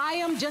 I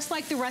am just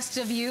like the rest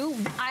of you.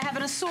 I have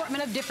an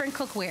assortment of different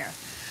cookware.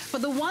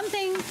 But the one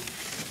thing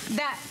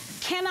that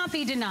cannot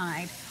be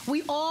denied,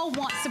 we all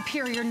want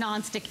superior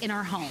nonstick in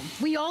our home.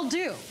 We all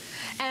do.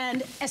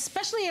 And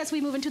especially as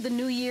we move into the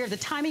new year, the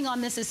timing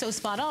on this is so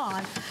spot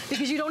on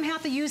because you don't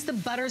have to use the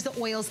butters, the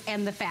oils,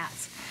 and the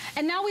fats.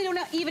 And now we don't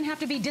even have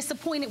to be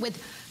disappointed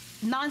with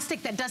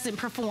nonstick that doesn't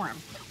perform,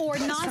 or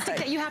nonstick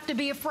that you have to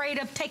be afraid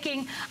of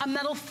taking a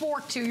metal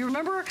fork to. You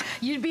remember,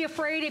 you'd be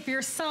afraid if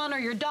your son or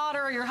your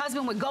daughter or your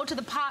husband would go to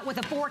the pot with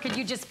a fork and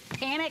you just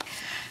panic.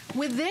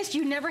 With this,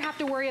 you never have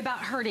to worry about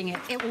hurting it.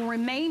 It will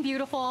remain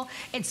beautiful,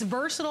 it's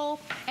versatile,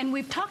 and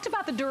we've talked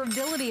about the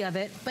durability of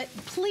it, but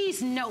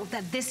please note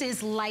that this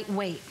is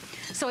lightweight.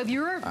 So if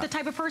you're the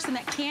type of person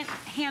that can't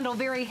handle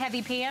very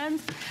heavy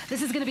pans,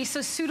 this is gonna be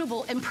so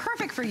suitable and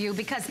perfect for you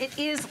because it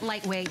is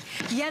lightweight,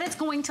 yet it's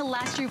going to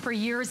last you for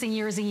years and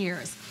years and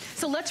years.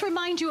 So let's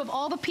remind you of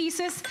all the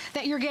pieces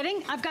that you're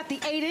getting. I've got the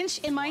 8-inch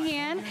in my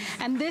hand,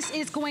 and this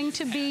is going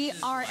to be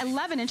our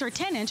 11-inch or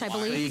 10-inch, I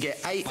believe. So you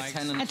get 8,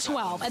 10, and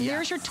 12. And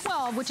there's your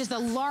 12, which is the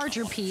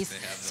larger piece.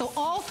 So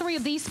all 3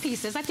 of these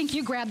pieces, I think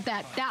you grabbed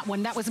that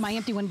one. That was my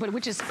empty one, but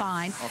which is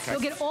fine. Okay.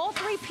 You'll get all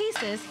 3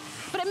 pieces.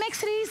 But it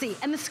makes it easy,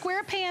 and the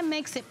square pan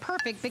makes it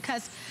perfect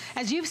because,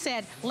 as you've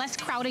said, less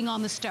crowding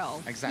on the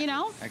stove. Exactly. You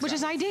know, which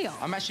is ideal.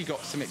 I'm actually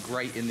got something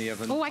great in the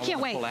oven. Oh, I can't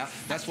wait. Pull out.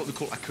 That's what we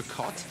call a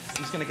cocotte. I'm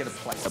just going to get a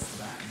plate of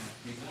that.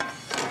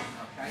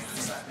 Okay.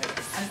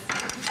 And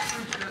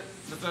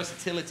the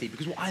versatility,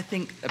 because what I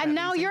think about and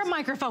now your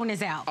microphone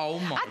is out. Oh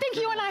my! I think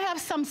you and I have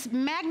some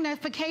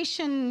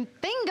magnification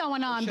thing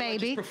going on,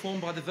 baby. I just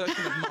perform by the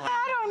version of mine?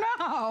 I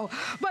don't know,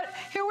 but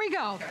here we we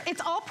go.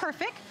 It's all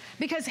perfect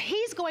because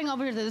he's going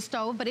over to the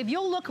stove, but if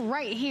you'll look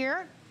right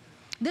here,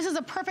 this is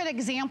a perfect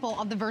example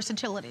of the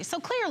versatility. So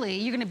clearly,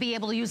 you're gonna be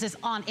able to use this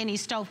on any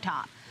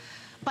stovetop.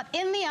 But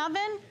in the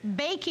oven,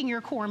 baking your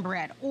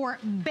cornbread, or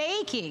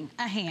baking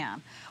a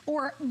ham,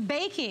 or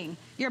baking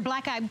your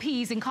black-eyed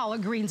peas and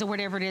collard greens, or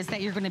whatever it is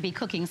that you're gonna be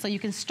cooking. So you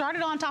can start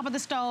it on top of the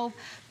stove,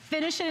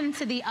 finish it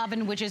into the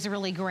oven, which is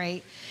really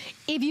great.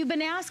 If you've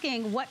been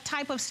asking what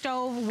type of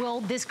stove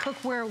will this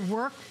cookware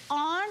work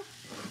on,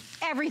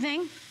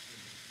 everything.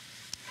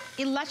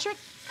 Electric,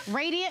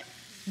 radiant,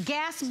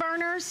 gas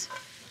burners,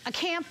 a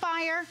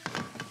campfire,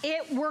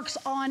 it works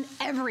on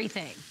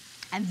everything.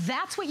 And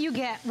that's what you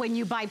get when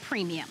you buy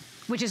premium,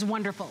 which is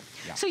wonderful.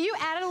 Yeah. So you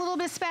added a little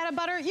bit of spatted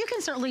butter. You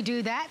can certainly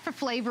do that for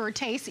flavor or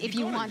taste if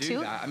you want to.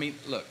 That. I mean,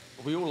 look,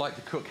 we all like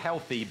to cook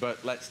healthy,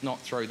 but let's not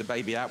throw the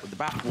baby out with the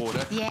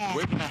bathwater. Yeah.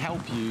 We're gonna help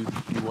you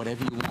do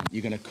whatever you want.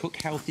 You're gonna cook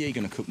healthier, you're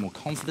gonna cook more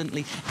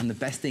confidently, and the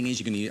best thing is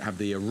you're gonna have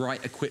the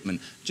right equipment.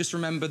 Just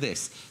remember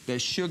this,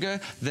 there's sugar,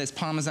 there's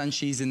Parmesan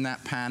cheese in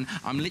that pan.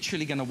 I'm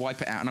literally gonna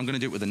wipe it out, and I'm gonna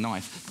do it with a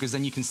knife, because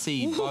then you can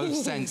see both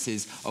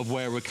senses of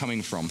where we're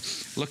coming from.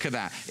 Look at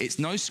that, it's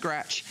no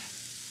scratch.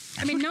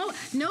 I mean,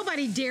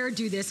 nobody dare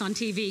do this on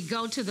TV.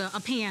 Go to a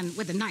pan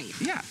with a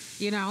knife. Yeah.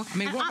 You know? I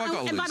mean, what have I got to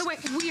lose? And by the way,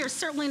 we are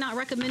certainly not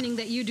recommending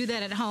that you do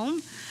that at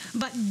home,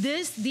 but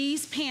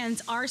these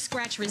pans are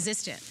scratch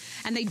resistant,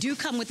 and they do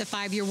come with a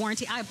 5-year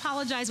warranty. I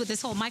apologize with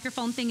this whole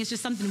microphone thing. It's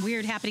just something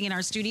weird happening in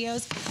our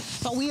studios,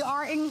 but we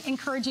are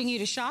encouraging you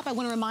to shop. I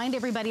want to remind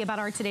everybody about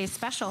our today's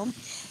special.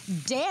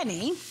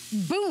 Danny,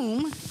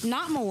 boom,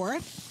 not more,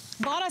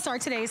 bought us our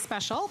today's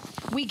special.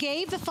 We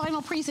gave the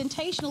final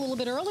presentation a little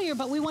bit earlier,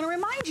 but we want to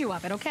remind you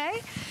of it,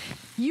 okay?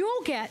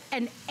 You'll get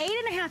an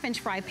 8.5-inch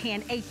fry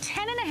pan, a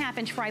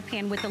 10.5-inch fry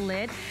pan with a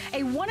lid,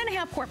 a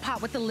 1.5-quart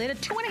pot with the lid, a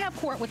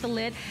 2.5-quart with the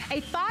lid,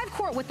 a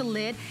 5-quart with the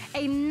lid,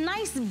 a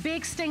nice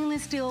big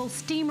stainless steel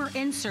steamer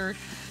insert,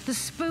 the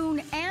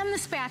spoon and the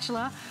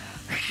spatula.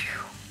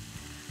 Whew.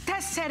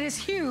 That set is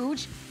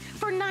huge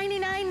for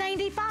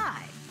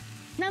 $99.95.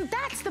 Now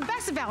that's the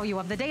best value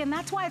of the day, and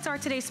that's why it's our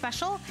today's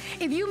special.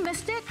 If you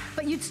missed it,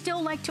 but you'd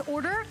still like to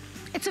order,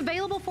 it's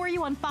available for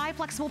you on 5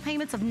 flexible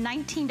payments of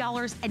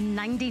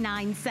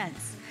 $19.99.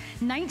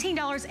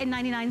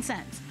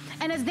 $19.99.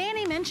 And as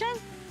Danny mentioned,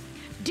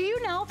 do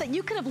you know that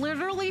you could have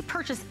literally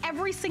purchased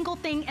every single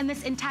thing in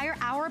this entire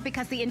hour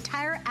because the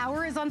entire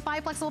hour is on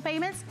 5 flexible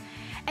payments,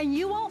 and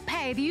you won't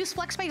pay, if you use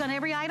FlexPay on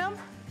every item,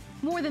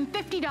 more than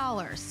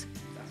 $50.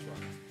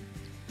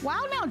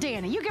 Wow, now,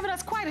 Danny, you're giving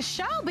us quite a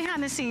show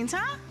behind the scenes,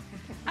 huh?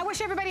 I wish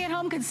everybody at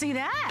home could see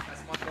that.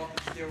 That's my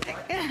Gotham steel,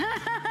 right?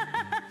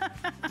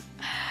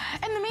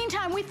 In the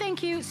meantime, we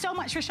thank you so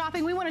much for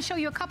shopping. We want to show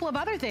you a couple of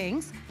other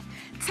things.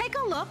 Take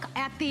a look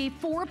at the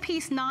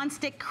 4-piece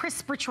nonstick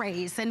crisper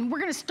trays, and we're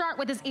going to start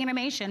with this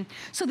animation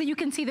so that you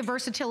can see the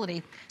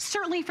versatility,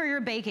 certainly for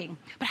your baking.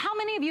 But how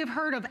many of you have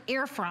heard of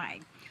air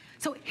frying?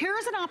 So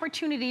here's an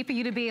opportunity for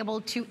you to be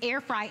able to air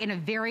fry in a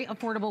very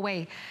affordable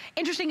way.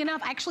 Interesting enough,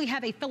 I actually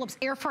have a Philips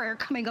air fryer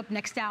coming up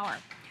next hour.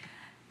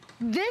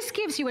 This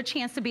gives you a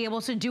chance to be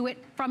able to do it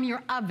from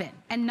your oven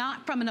and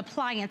not from an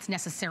appliance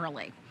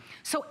necessarily.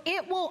 So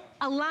it will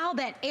allow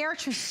that air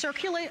to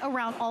circulate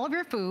around all of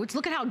your foods.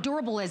 Look at how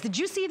durable it is. Did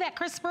you see that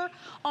crisper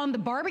on the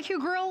barbecue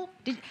grill?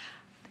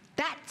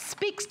 That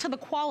speaks to the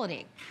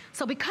quality.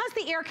 So because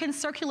the air can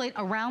circulate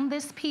around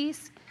this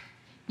piece,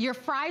 your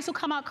fries will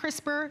come out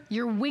crisper,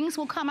 your wings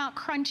will come out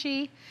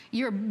crunchy,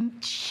 your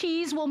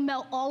cheese will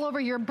melt all over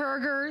your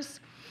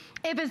burgers.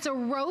 If it's a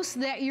roast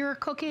that you're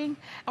cooking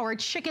or a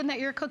chicken that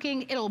you're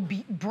cooking, it'll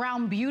be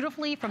brown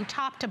beautifully from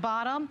top to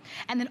bottom,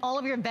 and then all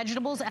of your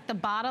vegetables at the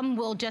bottom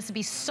will just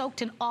be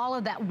soaked in all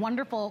of that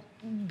wonderful,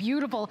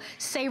 beautiful,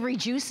 savory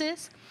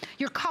juices.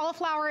 Your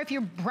cauliflower, if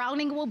you're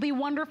browning, will be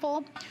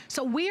wonderful.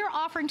 So we are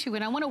offering to,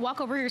 and I want to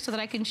walk over here so that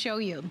I can show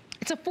you.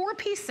 It's a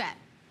 4-piece set.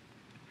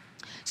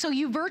 So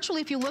you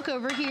virtually, if you look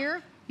over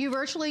here, you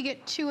virtually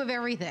get 2 of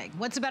everything.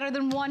 What's better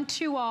than 1?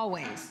 2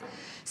 always.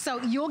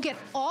 So you'll get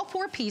all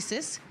 4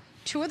 pieces,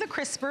 2 of the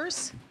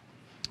crispers,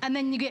 and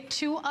then you get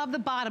 2 of the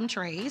bottom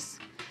trays.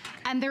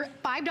 And they're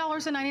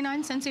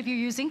 $5.99 if you're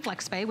using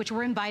FlexPay, which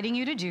we're inviting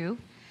you to do.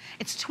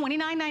 It's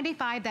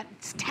 $29.95,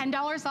 that's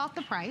 $10 off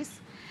the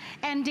price.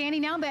 And Danny,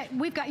 now that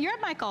we've got your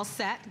mic all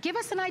set, give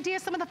us an idea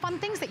of some of the fun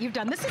things that you've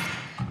done. This is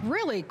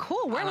really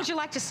cool. Where would you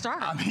like to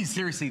start? I mean,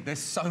 seriously, there's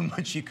so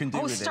much you can do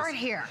with this. Start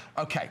here.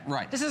 Okay,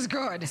 right. This is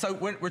good. So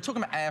we're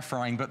talking about air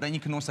frying, but then you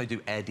can also do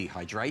air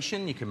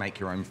dehydration. You can make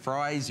your own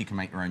fries. You can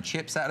make your own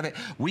chips out of it.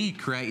 We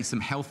created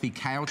some healthy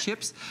kale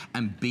chips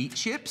and beet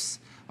chips.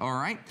 All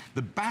right,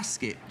 the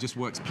basket just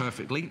works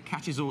perfectly,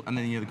 catches all, and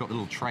then you've got the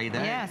little tray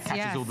there,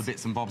 catches all the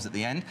bits and bobs at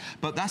the end.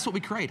 But that's what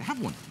we created.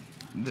 Have one.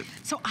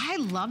 So I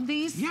love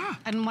these. Yeah.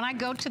 And when I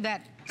go to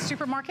that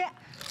supermarket,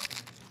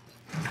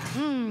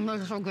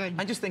 those are so good.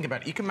 And just think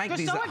about it. You can make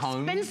these at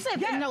home. They're so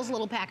expensive in those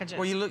little packages.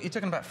 Well, you're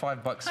talking about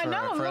 $5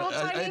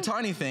 for a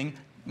tiny thing.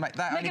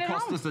 That only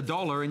cost us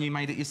 $1 and you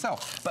made it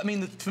yourself. But I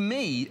mean, for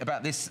me,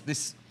 about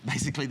this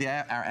basically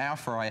our air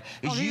fryer,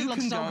 is you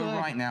can go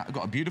right now. I've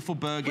got a beautiful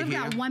burger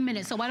here. We've got 1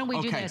 minute, so why don't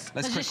we do this?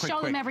 Let's just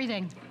show them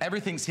everything.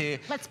 Everything's here.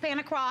 Let's pan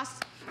across.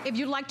 If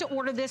you'd like to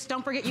order this,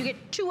 don't forget you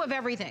get 2 of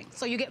everything.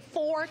 So you get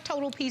 4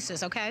 total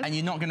pieces, okay? And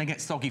you're not gonna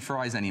get soggy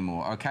fries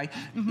anymore, okay?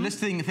 Let's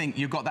think,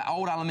 you've got that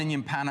old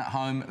aluminium pan at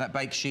home, that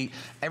bake sheet.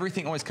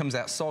 Everything always comes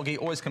out soggy,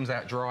 always comes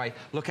out dry.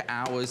 Look at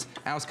ours.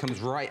 Ours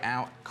comes right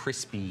out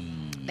crispy.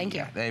 Thank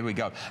you. There we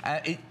go.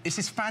 This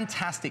is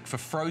fantastic for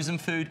frozen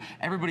food.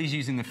 Everybody's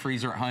using the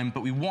freezer at home,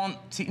 but we want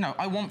to,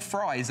 I want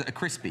fries that are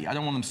crispy. I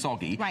don't want them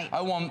soggy. Right.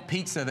 I want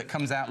pizza that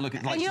comes out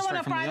looking like just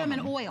straight from the oven. And you don't want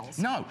to fry them in oils.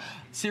 No.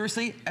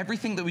 Seriously,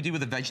 everything that we do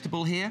with a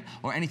vegetable here,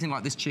 or anything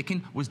like this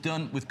chicken, was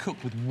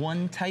cooked with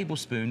 1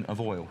 tablespoon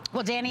of oil.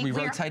 Well, Danny, we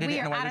rotated it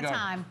and away we go. We are out of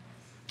time.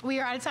 We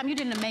are out of time. You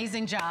did an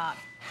amazing job.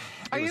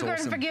 Are you going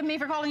to forgive me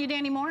for calling you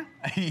Danny Moore?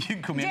 You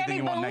can call me anything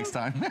you want next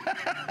time.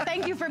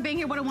 Thank you for being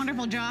here. What a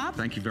wonderful job.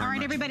 Thank you very much. All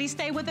right, everybody,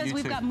 stay with us.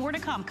 We've got more to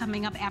come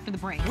coming up after the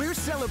break. We're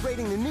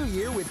celebrating the new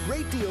year with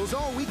great deals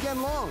all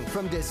weekend long.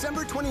 From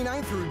December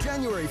 29th through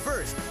January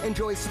 1st,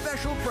 enjoy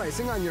special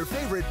pricing on your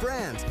favorite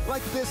brands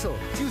like Thistle,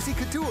 Juicy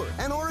Couture,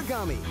 and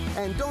Origami.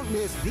 And don't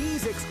miss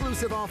these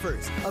exclusive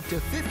offers. Up to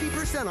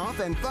 50% off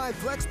and 5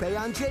 flex pay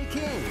on J.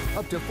 King.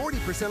 Up to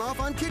 40% off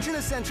on kitchen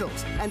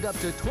essentials. And up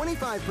to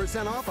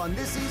 25% off on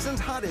this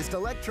season's hottest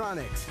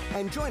electronics.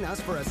 And join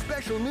us for a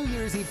special New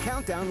Year's Eve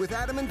countdown with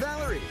Adam and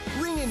Valerie.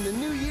 Ring in the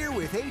new year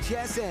with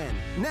HSN.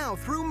 Now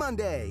through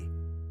Monday.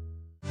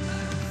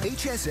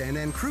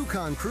 HSN and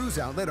CrewCon Cruise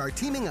Outlet are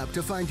teaming up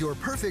to find your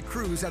perfect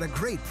cruise at a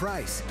great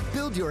price.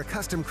 Build your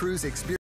custom cruise experience.